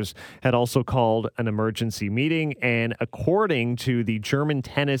organizers had also called an emergency meeting, and according to the German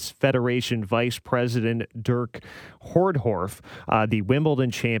Tennis Federation Vice President Dirk Hordorf, the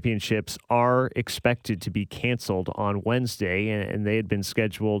Wimbledon Championships are expected to be canceled on Wednesday, and they had been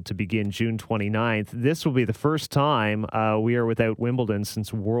scheduled to begin June 29th. This will be the first time we are without Wimbledon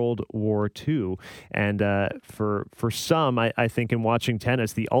since World War II. And for some, I think in watching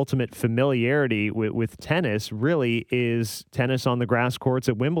tennis, the ultimate familiarity with tennis really is tennis on the grass courts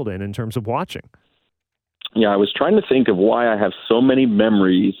at Wimbledon in terms of watching. Yeah, I was trying to think of why I have so many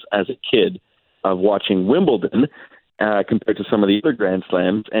memories as a kid of watching Wimbledon compared to some of the other Grand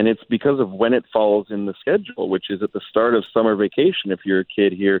Slams, and it's because of when it falls in the schedule, which is at the start of summer vacation if you're a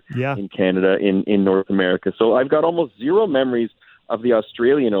kid here in Canada, in North America. So I've got almost zero memories of the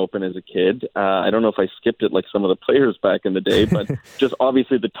Australian Open as a kid. I don't know if I skipped it like some of the players back in the day, but just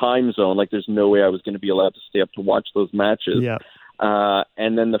obviously the time zone, like there's no way I was going to be allowed to stay up to watch those matches. Yeah.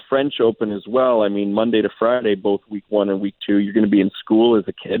 And then the French Open as well. I mean, Monday to Friday, both week 1 and week 2, you're going to be in school as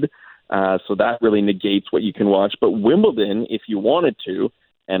a kid. So that really negates what you can watch. But Wimbledon, if you wanted to,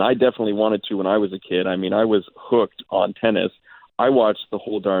 and I definitely wanted to when I was a kid, I mean, I was hooked on tennis. I watched the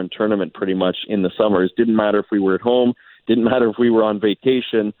whole darn tournament pretty much in the summers. Didn't matter if we were at home. Didn't matter if we were on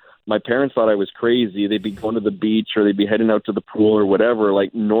vacation. My parents thought I was crazy. They'd be going to the beach or they'd be heading out to the pool or whatever,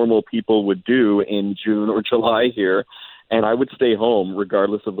 like normal people would do in June or July here. And I would stay home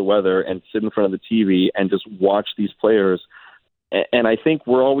regardless of the weather and sit in front of the TV and just watch these players. And I think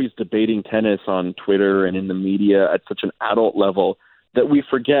we're always debating tennis on Twitter and in the media at such an adult level that we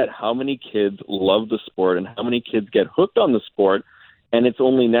forget how many kids love the sport and how many kids get hooked on the sport. And it's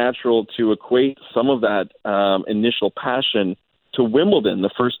only natural to equate some of that initial passion to Wimbledon, the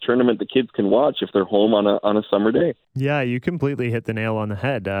first tournament the kids can watch if they're home on a summer day. Yeah, you completely hit the nail on the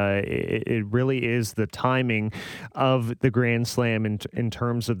head. It really is the timing of the Grand Slam in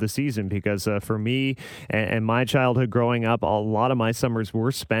terms of the season, because for me and my childhood growing up, a lot of my summers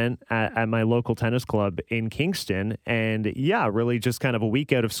were spent at my local tennis club in Kingston. And yeah, really just kind of a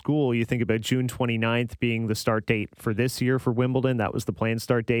week out of school. You think about June 29th being the start date for this year for Wimbledon. That was the planned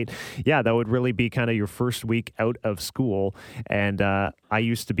start date. Yeah, that would really be kind of your first week out of school. And I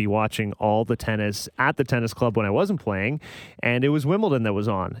used to be watching all the tennis at the tennis club when I wasn't playing, and it was Wimbledon that was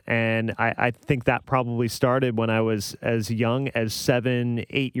on. And I think that probably started when I was as young as 7,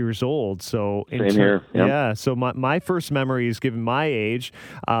 8 years old. So Same here. Yep. Yeah. So my first memories, given my age,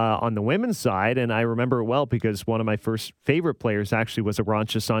 on the women's side, and I remember it well because one of my first favorite players actually was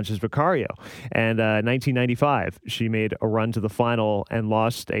Arantxa Sanchez Vicario. And 1995, she made a run to the final and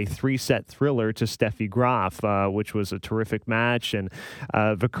lost a 3-set thriller to Steffi Graf, which was a terrific match. And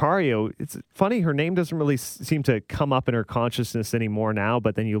Vicario, it's funny, her name doesn't really seem to come up in her consciousness anymore now,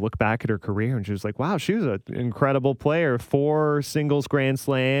 but then you look back at her career and she was like, wow, she was an incredible player. 4 singles Grand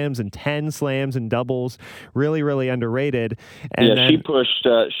Slams and 10 slams and doubles. Really, really underrated. And yeah, then, she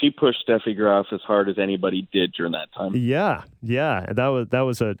pushed Steffi Graf as hard as anybody did during that time. Yeah. That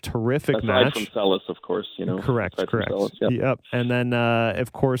was a terrific match. Aside from Celis, of course, Correct. Celis, Yep. And then,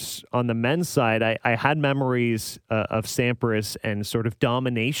 of course, on the men's side, I had memories of Sampras and sort of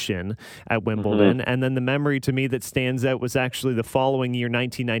domination at Wimbledon. Mm-hmm. And then the memory to me that stands out was actually the following year,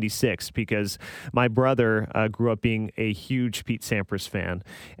 1996, because my brother grew up being a huge Pete Sampras fan.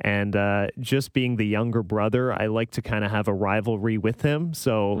 And just being the younger brother, I like to kind of have a rivalry with him.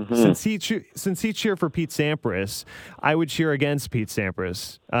 So since he cheered for Pete Sampras, I would cheer against Pete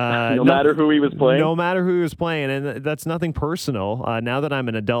Sampras. No matter who he was playing? No matter who he was playing. And that's nothing personal. Now that I'm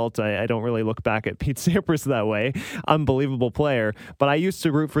an adult, I don't really look back at Pete Sampras that way. Unbelievable player. But I used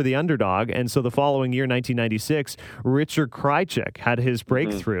to root for the underdog. And so the following year, 1996, Richard Krajicek had his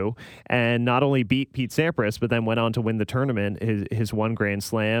breakthrough and not only beat Pete Sampras, but then went on to win the tournament, his one Grand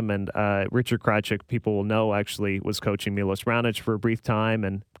Slam. And Richard Krajicek, people will know, actually was coaching Milos Raonic for a brief time,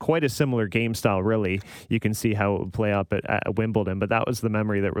 and quite a similar game style, really. You can see how it would play up at Wimbledon. But that was the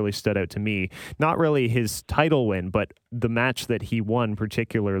memory that really stood out to me. Not really his title win, but the match that he won,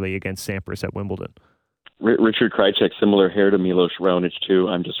 particularly against Sampras at Wimbledon. Richard Krajicek, similar hair to Milos Raonic too.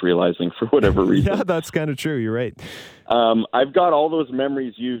 I'm just realizing for whatever reason. Yeah, that's kind of true. You're right. I've got all those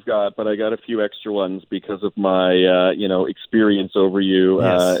memories you've got, but I got a few extra ones because of my experience over you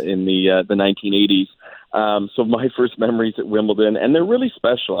in the 1980s. So my first memories at Wimbledon, and they're really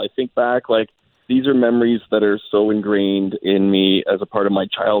special. I think back, these are memories that are so ingrained in me as a part of my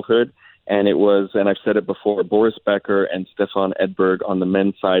childhood. And it was, and I've said it before, Boris Becker and Stefan Edberg on the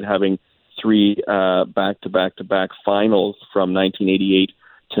men's side having 3 back-to-back finals from 1988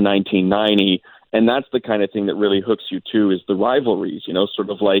 to 1990. And that's the kind of thing that really hooks you too, is the rivalries, sort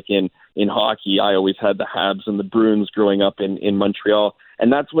of like in hockey. I always had the Habs and the Bruins growing up in Montreal.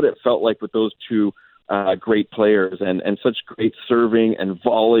 And that's what it felt like with those two great players and such great serving and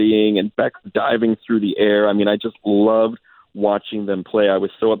volleying and Becker diving through the air. I mean, I just loved watching them play. I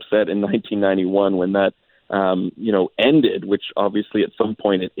was so upset in 1991 when that ended, which obviously at some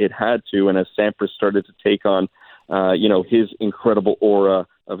point it had to. And as Sampras started to take on, his incredible aura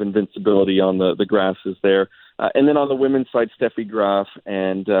of invincibility on the grasses there. And then on the women's side, Steffi Graf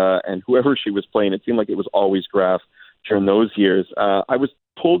and whoever she was playing, it seemed like it was always Graf during those years. I was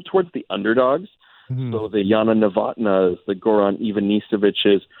pulled towards the underdogs. Mm-hmm. So the Yana Novotnas, the Goran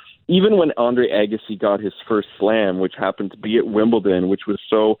Ivaniseviches, even when Andre Agassi got his first slam, which happened to be at Wimbledon, which was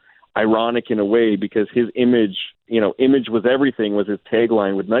so ironic in a way because his image was everything, was his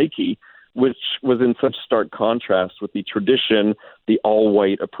tagline with Nike, which was in such stark contrast with the tradition, the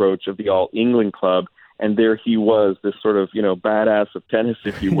all-white approach of the All England Club. And there he was, this sort of, badass of tennis,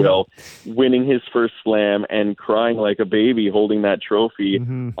 if you will, winning his first slam and crying like a baby holding that trophy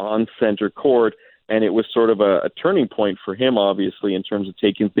on center court. And it was sort of a turning point for him, obviously, in terms of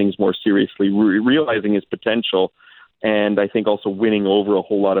taking things more seriously, realizing his potential. And I think also winning over a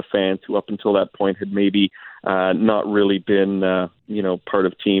whole lot of fans who up until that point had maybe not really been, part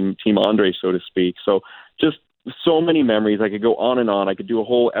of Team Andre, so to speak. So just so many memories. I could go on and on. I could do a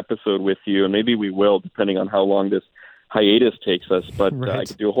whole episode with you, and maybe we will, depending on how long this hiatus takes us. But right. I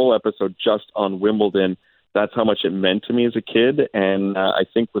could do a whole episode just on Wimbledon. That's how much it meant to me as a kid. And I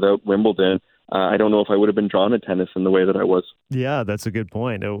think without Wimbledon, I don't know if I would have been drawn to tennis in the way that I was. Yeah, that's a good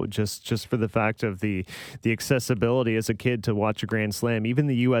point. Just for the fact of the accessibility as a kid to watch a Grand Slam, even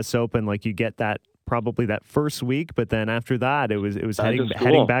the U.S. Open, you get that probably that first week, but then after that, it was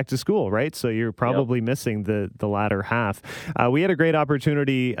heading back to school, right? So you're probably missing the latter half. We had a great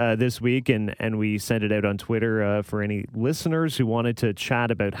opportunity this week, and we sent it out on Twitter for any listeners who wanted to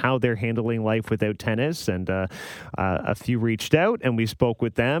chat about how they're handling life without tennis, and a few reached out, and we spoke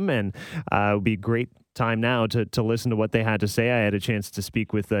with them, and it would be great time now to listen to what they had to say. I had a chance to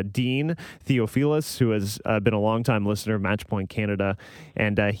speak with Dean Theophilus, who has been a longtime listener of Matchpoint Canada,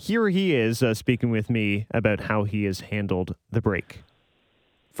 and here he is speaking with me about how he has handled the break.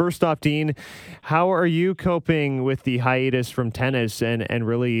 First off, Dean, how are you coping with the hiatus from tennis and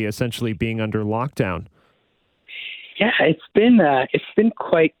really essentially being under lockdown? Yeah, it's been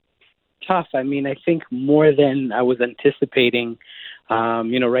quite tough. I mean, I think more than I was anticipating.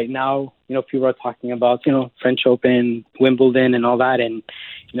 Right now, people are talking about, French Open, Wimbledon and all that. And,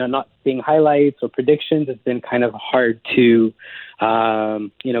 not seeing highlights or predictions, it's been kind of hard to,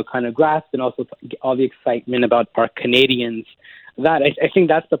 kind of grasp, and also all the excitement about our Canadians. That I think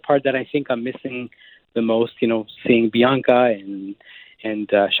that's the part that I think I'm missing the most, seeing Bianca and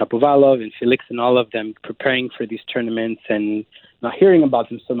Shapovalov and Felix and all of them preparing for these tournaments and not hearing about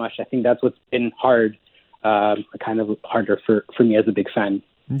them so much. I think that's what's been hard, kind of harder for me as a big fan.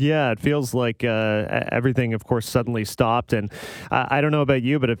 Yeah, it feels like everything, of course, suddenly stopped. And I don't know about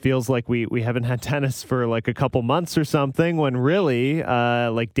you, but it feels like we haven't had tennis for like a couple months or something, when really,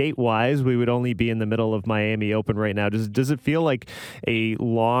 like date-wise, we would only be in the middle of Miami Open right now. Does it feel like a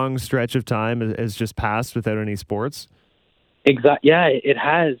long stretch of time has just passed without any sports? Exactly. Yeah, it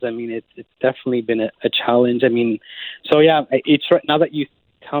has. I mean, it's definitely been a challenge. I mean, so yeah, it's right now that you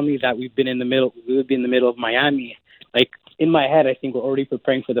tell me that we would be in the middle of Miami. Like in my head, I think we're already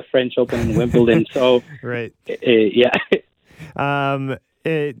preparing for the French Open and Wimbledon. So right. Yeah.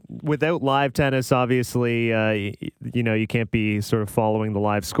 Without live tennis, obviously, you can't be sort of following the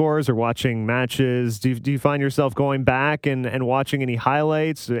live scores or watching matches. Do you find yourself going back and watching any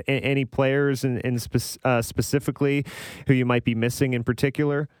highlights, any players specifically who you might be missing in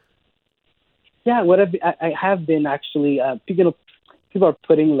particular? Yeah, I have been actually. People are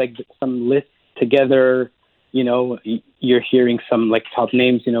putting like some lists together. You're hearing some like top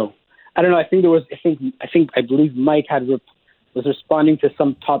names. I don't know. I believe Mike was responding to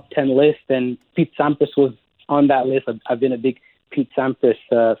some top 10 list, and Pete Sampras was on that list. I've been a big Pete Sampras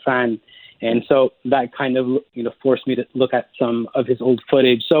fan, and so that kind of forced me to look at some of his old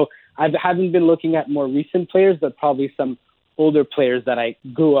footage. So I haven't been looking at more recent players, but probably some older players that I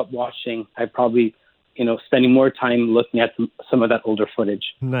grew up watching. I probably spending more time looking at some of that older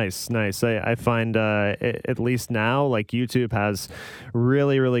footage. Nice. I find at least now, like YouTube has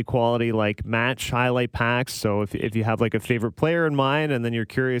really, really quality like match highlight packs. So if you have like a favorite player in mind and then you're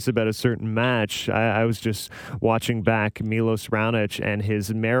curious about a certain match, I was just watching back Milos Raonic and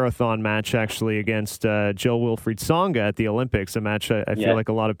his marathon match actually against Gilles-Wilfried Tsonga at the Olympics, a match I feel like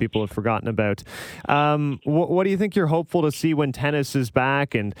a lot of people have forgotten about. What do you think you're hopeful to see when tennis is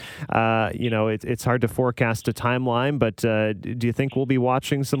back? And, it's hard to forecast a timeline, but do you think we'll be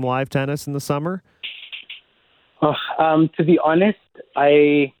watching some live tennis in the summer? To be honest,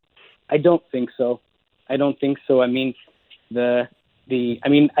 I don't think so. I mean, there's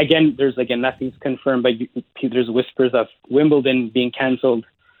nothing's confirmed, but there's whispers of Wimbledon being canceled.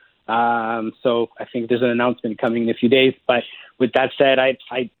 So I think there's an announcement coming in a few days. But with that said,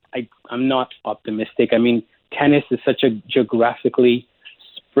 I'm not optimistic. I mean, tennis is such a geographically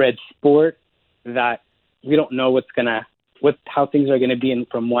spread sport that we don't know how things are going to be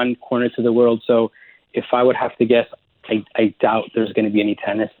from one corner to the world. So if I would have to guess, I doubt there's going to be any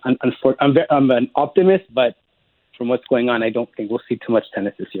tennis. I'm an optimist, but from what's going on, I don't think we'll see too much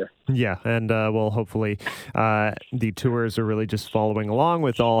tennis this year. Yeah, and hopefully the tours are really just following along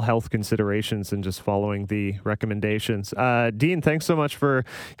with all health considerations and just following the recommendations. Dean, thanks so much for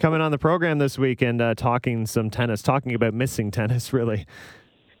coming on the program this week and talking about missing tennis, really.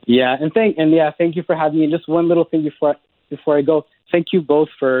 Yeah, thank you for having me. And just one little thing before I go, thank you both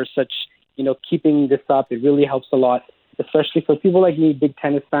for such, keeping this up. It really helps a lot, especially for people like me, big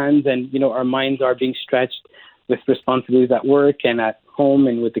tennis fans, and our minds are being stretched with responsibilities at work and at home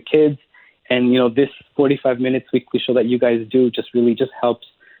and with the kids. And this 45 minutes weekly show that you guys do really helps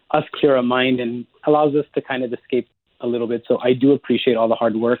us clear our mind and allows us to kind of escape a little bit. So I do appreciate all the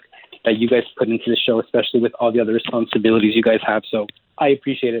hard work that you guys put into the show, especially with all the other responsibilities you guys have. So I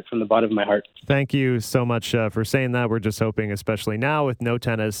appreciate it from the bottom of my heart. Thank you so much for saying that. We're just hoping, especially now with no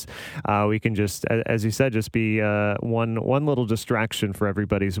tennis, we can just, as you said, just be one little distraction for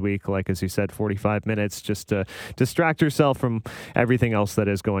everybody's week. Like, as you said, 45 minutes, just to distract yourself from everything else that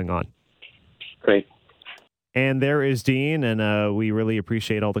is going on. Great. And there is Dean, and we really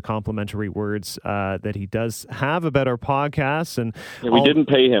appreciate all the complimentary words that he does have about our podcast. And we didn't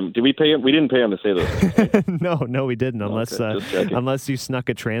pay him. Did we pay him? We didn't pay him to say those. No, we didn't. Unless you snuck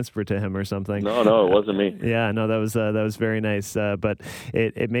a transfer to him or something. No, it wasn't me. Yeah, no, that was very nice. But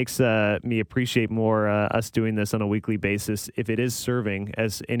it makes me appreciate more us doing this on a weekly basis if it is serving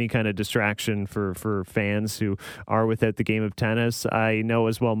as any kind of distraction for fans who are without the game of tennis. I know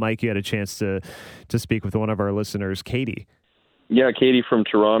as well, Mike, you had a chance to speak with one of our listeners, Katie. Yeah, Katie from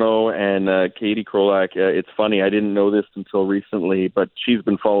Toronto, and Katie Krolak. It's funny, I didn't know this until recently, but she's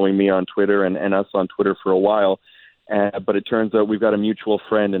been following me on Twitter and us on Twitter for a while. But it turns out we've got a mutual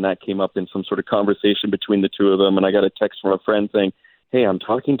friend, and that came up in some sort of conversation between the two of them. And I got a text from a friend saying, "Hey, I'm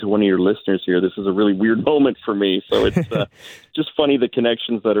talking to one of your listeners here. This is a really weird moment for me." So it's just funny, the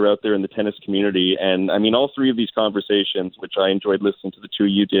connections that are out there in the tennis community. And I mean, all three of these conversations, which I enjoyed listening to the two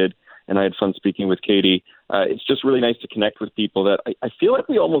you did, and I had fun speaking with Katie. It's just really nice to connect with people that I feel like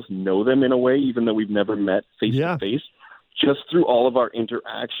we almost know them in a way, even though we've never met face to face, just through all of our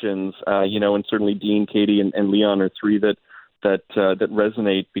interactions. And certainly Dean, Katie, and Leon are three that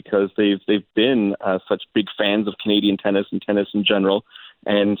resonate because they've been such big fans of Canadian tennis and tennis in general.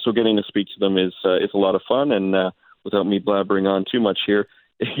 And so getting to speak to them is a lot of fun. And without me blabbering on too much here,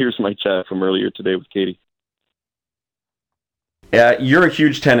 here's my chat from earlier today with Katie. You're a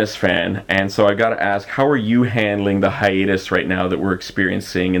huge tennis fan, and so I got to ask, how are you handling the hiatus right now that we're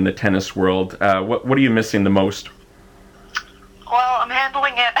experiencing in the tennis world? What are you missing the most? Well, I'm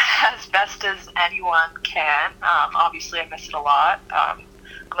handling it as best as anyone can. Obviously, I miss it a lot. I'm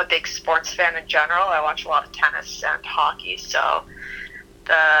a big sports fan in general. I watch a lot of tennis and hockey, so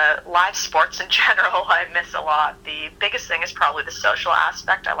the live sports in general I miss a lot. The biggest thing is probably the social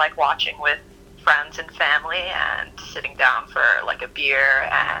aspect. I like watching with friends and family and sitting down for like a beer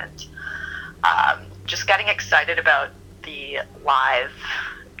and just getting excited about the live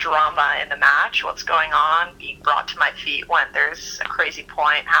drama in the match, what's going on, being brought to my feet when there's a crazy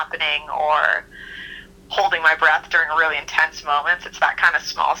point happening, or holding my breath during really intense moments. It's that kind of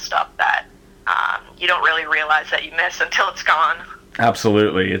small stuff that you don't really realize that you miss until it's gone.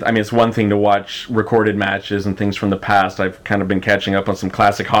 Absolutely. I mean, it's one thing to watch recorded matches and things from the past. I've kind of been catching up on some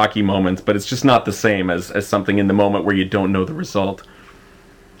classic hockey moments, but it's just not the same as something in the moment where you don't know the result.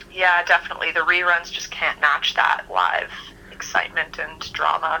 Yeah, definitely. The reruns just can't match that live excitement and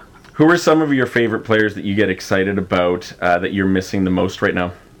drama. Who are some of your favorite players that you get excited about that you're missing the most right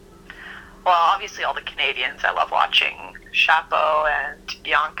now? Well, obviously all the Canadians. I love watching Chapo and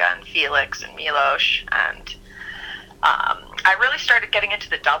Bianca and Felix and Milos, and I really started getting into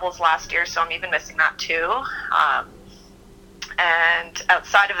the doubles last year, so I'm even missing that too. And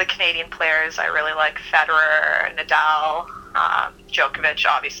outside of the Canadian players, I really like Federer, Nadal, Djokovic.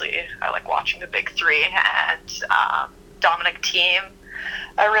 Obviously, I like watching the big three, and Dominic Thiem.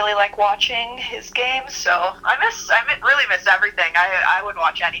 I really like watching his game, so I really miss everything. I would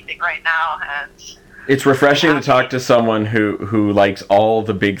watch anything right now, and it's refreshing to talk to someone who likes all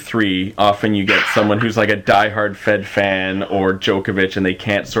the big three. Often you get someone who's like a diehard Fed fan or Djokovic, and they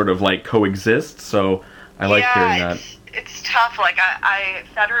can't sort of like coexist. So I like hearing that. It's tough. Like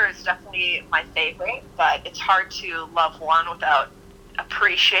Federer is definitely my favorite, but it's hard to love one without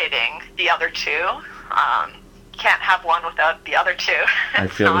appreciating the other two. Can't have one without the other two. I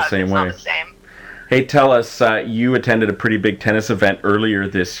feel the same way. Not the same. Hey, tell us, you attended a pretty big tennis event earlier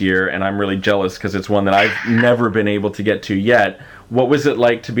this year, and I'm really jealous because it's one that I've never been able to get to yet. What was it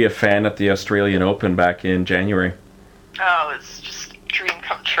like to be a fan at the Australian Open back in January? Oh, it was just a dream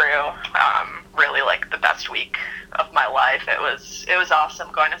come true. Really like the best week of my life. It was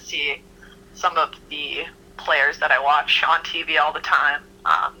awesome going to see some of the players that I watch on TV all the time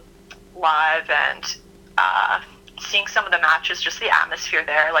live, and seeing some of the matches, just the atmosphere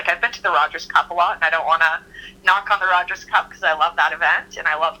there. Like, I've been to the Rogers Cup a lot, and I don't want to knock on the Rogers Cup because I love that event and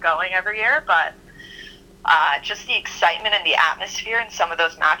I love going every year, but just the excitement and the atmosphere in some of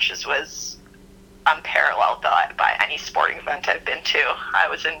those matches was unparalleled by any sporting event I've been to. I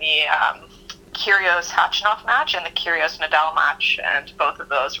was in the Kyrgios-Khachanov match and the Kyrgios-Nadal match, and both of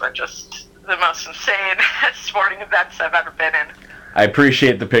those were just the most insane sporting events I've ever been in. I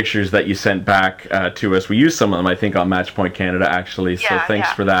appreciate the pictures that you sent back to us. We used some of them, I think, on Matchpoint Canada, actually, so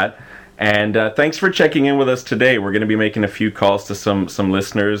thanks for that. And thanks for checking in with us today. We're going to be making a few calls to some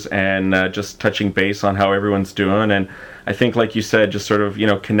listeners and just touching base on how everyone's doing. And I think, like you said, just sort of,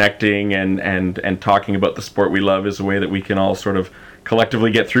 connecting and talking about the sport we love is a way that we can all sort of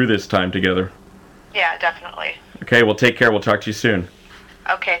collectively get through this time together. Yeah, definitely. Okay, well, take care. We'll talk to you soon.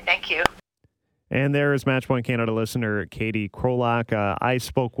 Okay, thank you. And there is Matchpoint Canada listener Katie Krolak. I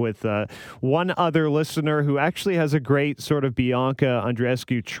spoke with one other listener who actually has a great sort of Bianca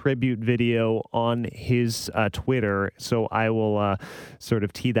Andreescu tribute video on his Twitter. So I will sort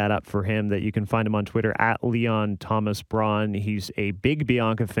of tee that up for him, that you can find him on Twitter at Leon Thomas Braun. He's a big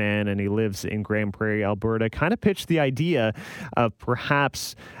Bianca fan, and he lives in Grand Prairie, Alberta. Kind of pitched the idea of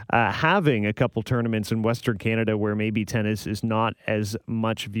perhaps having a couple tournaments in Western Canada where maybe tennis is not as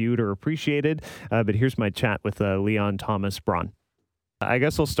much viewed or appreciated. But here's my chat with Leon Thomas Braun. I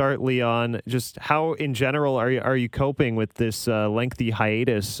guess we'll start, Leon. Just how, in general, are you coping with this lengthy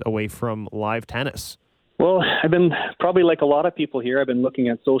hiatus away from live tennis? Well, I've been, probably like a lot of people here, I've been looking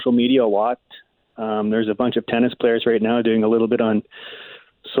at social media a lot. There's a bunch of tennis players right now doing a little bit on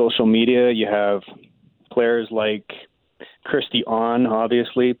social media. You have players like Christy On,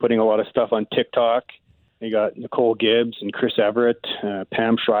 obviously, putting a lot of stuff on TikTok. You got Nicole Gibbs and Chris Everett,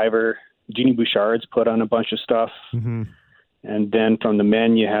 Pam Shriver, Jeannie Bouchard's put on a bunch of stuff. Mm-hmm. And then from the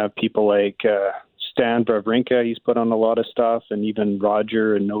men, you have people like Stan Wawrinka. He's put on a lot of stuff. And even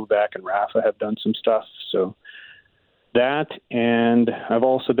Roger and Novak and Rafa have done some stuff. So that, and I've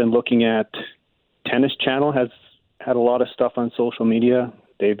also been looking at Tennis Channel has had a lot of stuff on social media.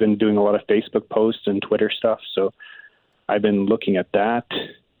 They've been doing a lot of Facebook posts and Twitter stuff. So I've been looking at that.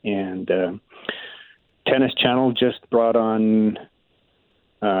 And Tennis Channel just brought on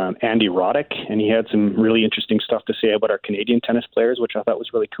Andy Roddick, and he had some really interesting stuff to say about our Canadian tennis players, which I thought was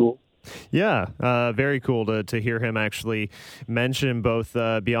really cool. Yeah, very cool to hear him actually mention both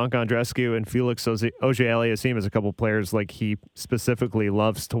Bianca Andreescu and Felix Auger-Aliassime as a couple players like he specifically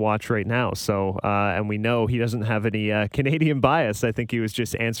loves to watch right now. So, and we know he doesn't have any Canadian bias. I think he was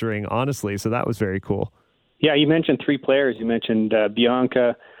just answering honestly, so that was very cool. Yeah, you mentioned three players. You mentioned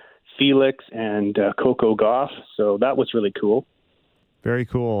Bianca, Felix, and Coco Gauff, so that was really cool. Very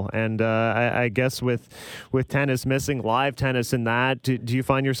cool. And I guess with tennis missing live tennis and that, do you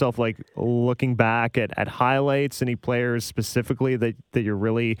find yourself like looking back at highlights, any players specifically that you're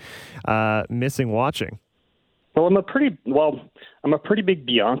really missing watching? Well, I'm a pretty big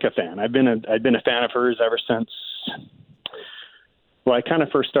Bianca fan. I've been a fan of hers ever since. Well, I kind of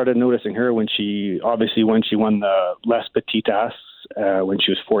first started noticing her when she won the Les Petitas when she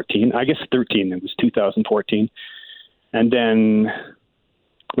was 14. I guess 13. It was 2014, and then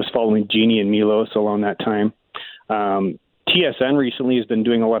was following Jeannie and Milos along that time. TSN recently has been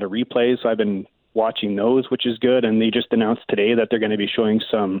doing a lot of replays, so I've been watching those, which is good. And they just announced today that they're going to be showing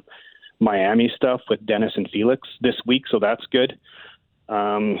some Miami stuff with Dennis and Felix this week, so that's good.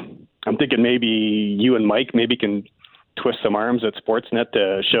 I'm thinking maybe you and Mike maybe can twist some arms at Sportsnet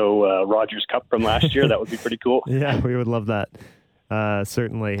to show Rogers Cup from last year. That would be pretty cool. Yeah, we would love that.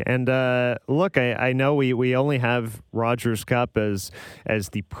 Certainly. And look, I know we only have Rogers Cup as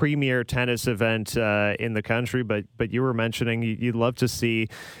the premier tennis event in the country, but you were mentioning you'd love to see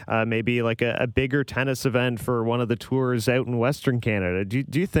maybe like a bigger tennis event for one of the tours out in Western Canada.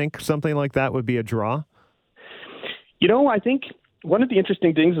 Do you think something like that would be a draw? You know, I think one of the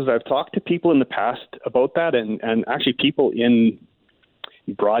interesting things is I've talked to people in the past about that, and actually people in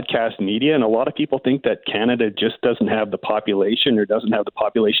broadcast media, and a lot of people think that Canada just doesn't have the population or doesn't have the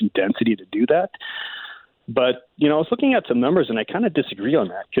population density to do that. But, you know, I was looking at some numbers and I kind of disagree on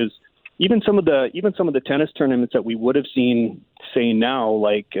that, because even some of the tennis tournaments that we would have seen, say now,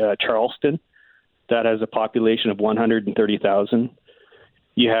 like Charleston, that has a population of 130,000.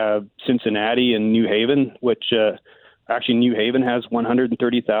 You have Cincinnati and New Haven, which actually New Haven has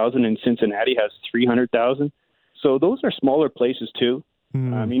 130,000 and Cincinnati has 300,000. So those are smaller places too.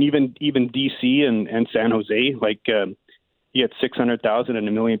 I mean, even DC and San Jose, like you had 600,000 and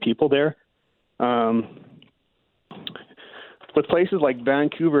 1 million people there. With places like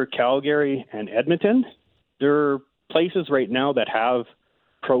Vancouver, Calgary, and Edmonton, there are places right now that have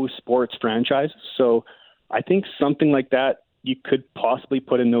pro sports franchises. So I think something like that you could possibly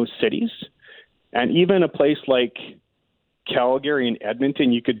put in those cities. And even a place like Calgary and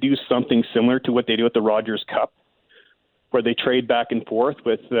Edmonton, you could do something similar to what they do at the Rogers Cup, where they trade back and forth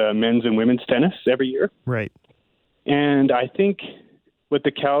with men's and women's tennis every year. Right. And I think with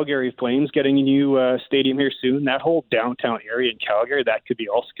the Calgary Flames getting a new stadium here soon, that whole downtown area in Calgary, that could be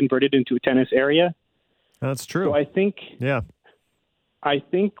also converted into a tennis area. That's true. So I think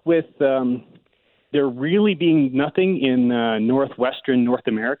with there really being nothing in northwestern North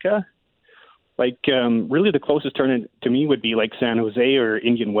America, like really the closest tournament to me would be like San Jose or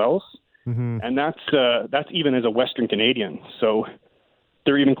Indian Wells. Mm-hmm. And that's even as a Western Canadian. So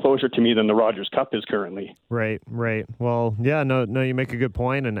they're even closer to me than the Rogers Cup is currently. Right. Well, yeah, no, you make a good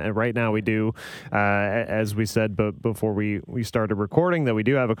point. And right now we do, as we said, but before we started recording, that we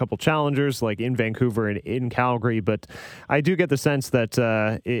do have a couple challengers like in Vancouver and in Calgary. But I do get the sense that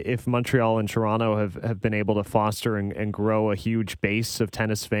if Montreal and Toronto have been able to foster and grow a huge base of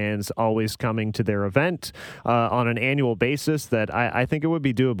tennis fans always coming to their event on an annual basis, that I think it would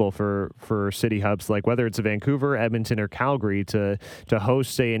be doable for city hubs like whether it's Vancouver, Edmonton, or Calgary to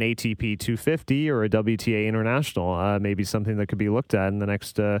host, say, an ATP 250 or a WTA International, maybe something that could be looked at in the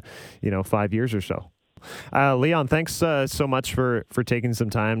next 5 years or so. Leon, thanks so much for taking some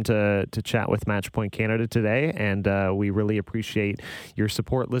time to chat with Matchpoint Canada today, and we really appreciate your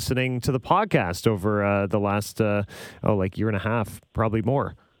support listening to the podcast over the last year and a half, probably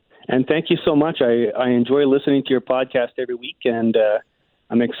more. And thank you so much. I enjoy listening to your podcast every week, and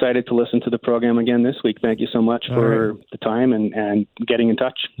I'm excited to listen to the program again this week. Thank you so much for the time and getting in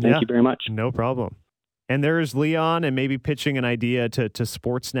touch. Thank you very much. No problem. And there's Leon, and maybe pitching an idea to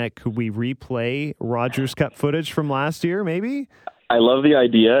Sportsnet. Could we replay Rogers Cup footage from last year, maybe? I love the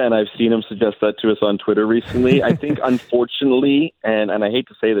idea, and I've seen him suggest that to us on Twitter recently. I think, unfortunately, and I hate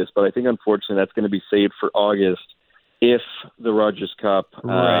to say this, but I think, unfortunately, that's going to be saved for August if the Rogers Cup,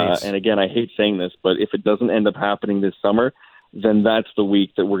 and again, I hate saying this, but if it doesn't end up happening this summer, then that's the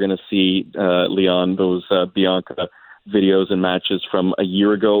week that we're going to see, Leon, those Bianca videos and matches from a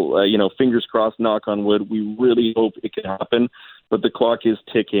year ago. Fingers crossed, knock on wood. We really hope it can happen, but the clock is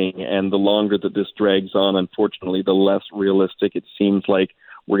ticking, and the longer that this drags on, unfortunately, the less realistic it seems like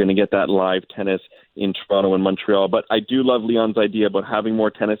we're going to get that live tennis in Toronto and Montreal. But I do love Leon's idea about having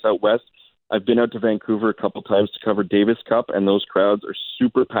more tennis out west. I've been out to Vancouver a couple times to cover Davis Cup, and those crowds are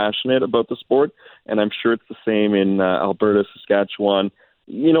super passionate about the sport, and I'm sure it's the same in Alberta, Saskatchewan.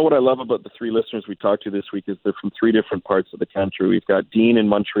 You know what I love about the three listeners we talked to this week is they're from three different parts of the country. We've got Dean in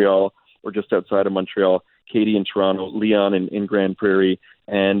Montreal, or just outside of Montreal, Katie in Toronto, Leon in Grand Prairie,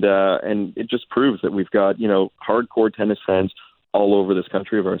 and it just proves that we've got, hardcore tennis fans all over this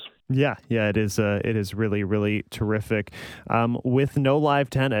country of ours. Yeah, it is really, really terrific. With no live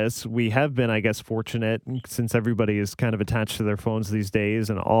tennis, we have been, I guess, fortunate, since everybody is kind of attached to their phones these days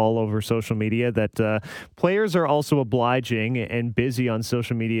and all over social media, that players are also obliging and busy on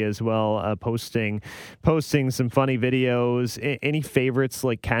social media as well, posting some funny videos. Any favorites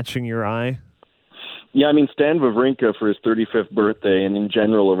like catching your eye? Yeah, I mean, Stan Wawrinka for his 35th birthday and in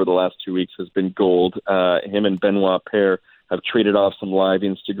general over the last 2 weeks has been gold. Him and Benoit Paire have traded off some live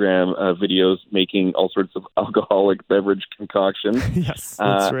Instagram videos making all sorts of alcoholic beverage concoctions. Yes,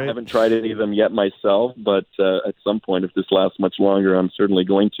 that's right. I haven't tried any of them yet myself, but at some point, if this lasts much longer, I'm certainly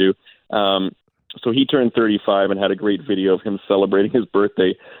going to. So he turned 35 and had a great video of him celebrating his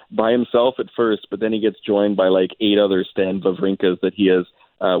birthday by himself at first, but then he gets joined by like 8 other Stan Wawrinkas that he has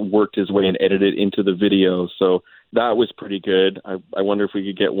worked his way and edited into the video. So that was pretty good. I wonder if we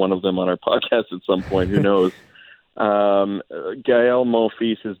could get one of them on our podcast at some point. Who knows? Gael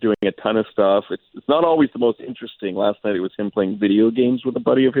Monfils is doing a ton of stuff. It's not always the most interesting. Last night it was him playing video games with a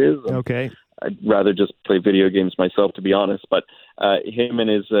buddy of his. Okay. I'd rather just play video games myself, to be honest. But him and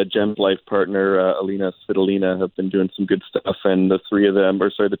his Gems Life partner, Alina Svitolina, have been doing some good stuff. And the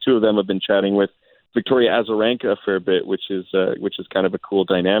two of them have been chatting with Victoria Azarenka a fair bit, which is kind of a cool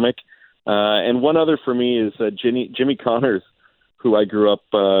dynamic. And one other for me is Jimmy Connors, who I grew up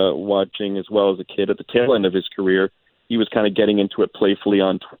watching as well as a kid at the tail end of his career. He was kind of getting into it playfully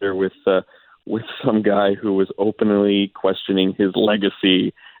on Twitter with some guy who was openly questioning his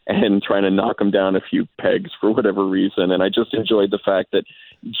legacy and trying to knock him down a few pegs for whatever reason. And I just enjoyed the fact that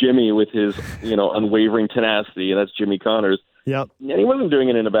Jimmy, with his unwavering tenacity, and that's Jimmy Connors. Yep. And he wasn't doing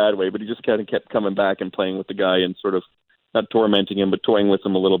it in a bad way, but he just kind of kept coming back and playing with the guy and sort of not tormenting him, but toying with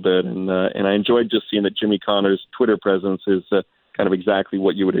him a little bit. And I enjoyed just seeing that Jimmy Connors' Twitter presence is kind of exactly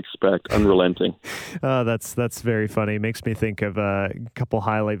what you would expect, unrelenting. That's very funny. Makes me think of a couple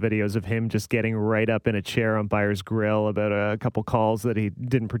highlight videos of him just getting right up in a chair umpire's grill about a couple calls that he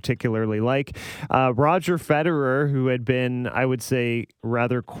didn't particularly like. Roger Federer, who had been, I would say,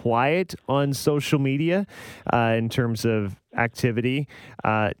 rather quiet on social media in terms of activity,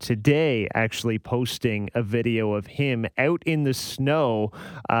 today actually posting a video of him out in the snow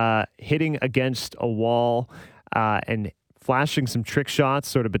hitting against a wall and flashing some trick shots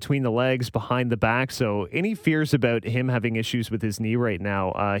sort of between the legs, behind the back. So any fears about him having issues with his knee right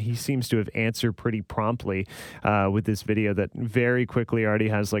now, he seems to have answered pretty promptly with this video that very quickly already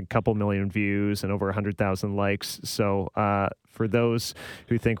has like a couple million views and over 100,000 likes. So for those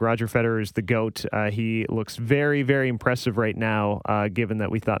who think Roger Federer is the GOAT, he looks very, very impressive right now, given that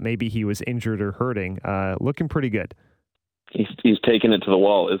we thought maybe he was injured or hurting. Looking pretty good. He's taken it to the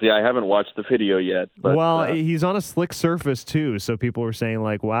wall. I haven't watched the video yet. But, he's on a slick surface too, so people were saying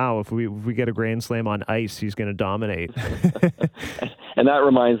like, "Wow, if we get a Grand Slam on ice, he's going to dominate." And that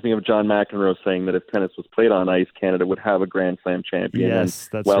reminds me of John McEnroe saying that if tennis was played on ice, Canada would have a Grand Slam champion. Yes,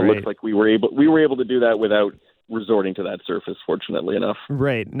 that's right. It looks like we were able to do that without resorting to that surface, fortunately enough.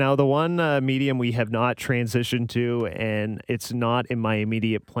 Right. Now, the one medium we have not transitioned to, and it's not in my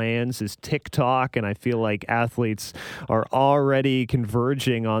immediate plans, is TikTok. And I feel like athletes are already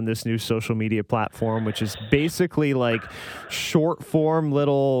converging on this new social media platform, which is basically like short form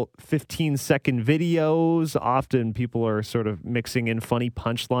little 15-second videos. Often people are sort of mixing in funny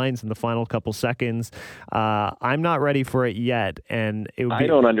punchlines in the final couple seconds. I'm not ready for it yet. And I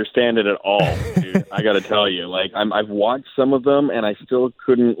don't understand it at all, dude. I got to tell you, like, I've watched some of them, and I still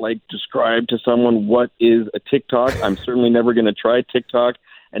couldn't describe to someone what is a TikTok. I'm certainly never going to try TikTok,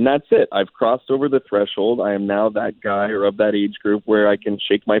 and that's it. I've crossed over the threshold. I am now that guy or of that age group where I can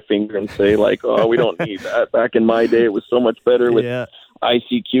shake my finger and say, oh, we don't need that. Back in my day, it was so much better with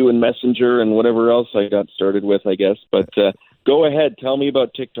ICQ and Messenger and whatever else I got started with, I guess. But go ahead. Tell me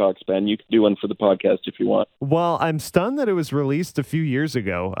about TikToks, Ben. You can do one for the podcast if you want. Well, I'm stunned that it was released a few years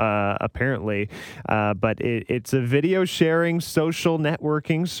ago, apparently. But it's a video sharing social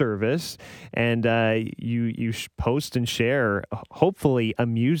networking service. And you post and share, hopefully,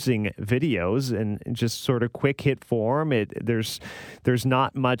 amusing videos and just sort of quick hit form. There's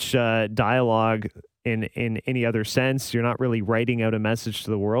not much dialogue in any other sense. You're not really writing out a message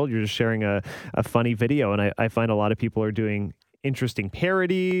to the world. You're just sharing a funny video. And I find a lot of people are doing interesting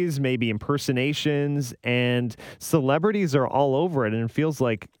parodies, maybe impersonations, and celebrities are all over it. And it feels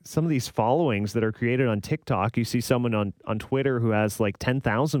like some of these followings that are created on TikTok, you see someone on Twitter who has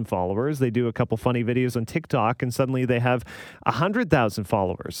 10,000 followers. They do a couple funny videos on TikTok and suddenly they have 100,000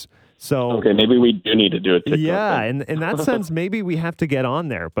 followers. So okay, maybe we do need to do it. Yeah, and in that sense, maybe we have to get on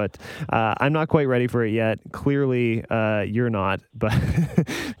there. But I'm not quite ready for it yet. Clearly, you're not. But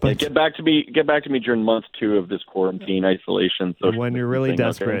get back to me during month 2 of this quarantine isolation. When you're really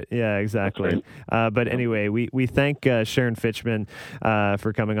desperate. Okay? Yeah, exactly. Right. But anyway, we thank Sharon Fitchman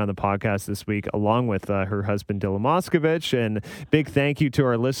for coming on the podcast this week, along with her husband Dylan Moskovich. And big thank you to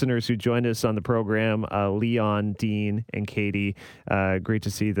our listeners who joined us on the program, Leon, Dean, and Katie. Great to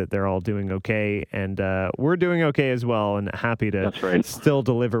see that they're all doing okay, and we're doing okay as well, and happy to still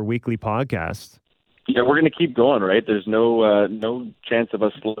deliver weekly podcasts. Yeah, we're going to keep going, right? There's no chance of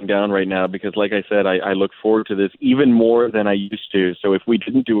us slowing down right now because, like I said, I look forward to this even more than I used to. So if we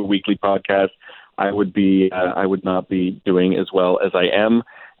didn't do a weekly podcast, I would not be doing as well as I am.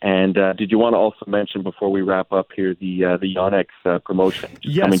 And did you want to also mention before we wrap up here the Yonex promotion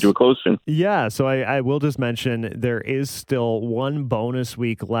coming to a close soon? Yeah, so I will just mention there is still one bonus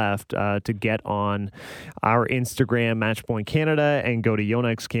week left to get on our Instagram, Matchpoint Canada, and go to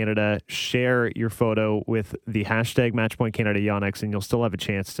Yonex Canada, share your photo with the hashtag Matchpoint Canada Yonex, and you'll still have a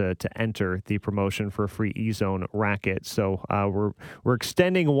chance to enter the promotion for a free E-Zone racket. So we're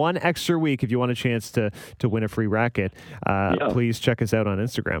extending one extra week. If you want a chance to win a free racket, please check us out on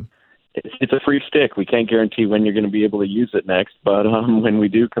Instagram. It's a free stick. We can't guarantee when you're going to be able to use it next, but when we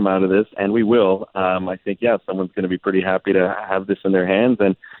do come out of this, and we will, I think, someone's going to be pretty happy to have this in their hands,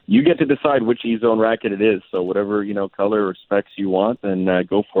 and you get to decide which E-Zone racket it is. So whatever, color or specs you want, then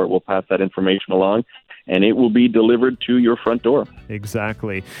go for it. We'll pass that information along, and it will be delivered to your front door.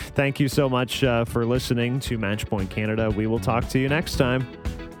 Exactly. Thank you so much for listening to Matchpoint Canada. We will talk to you next time.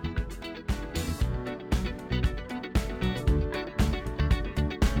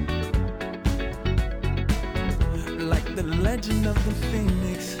 Legend of the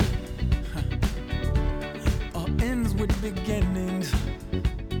Phoenix all ends with beginnings.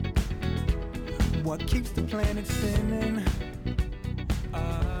 What keeps the planet spinning?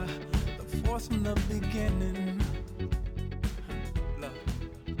 The force from the beginning.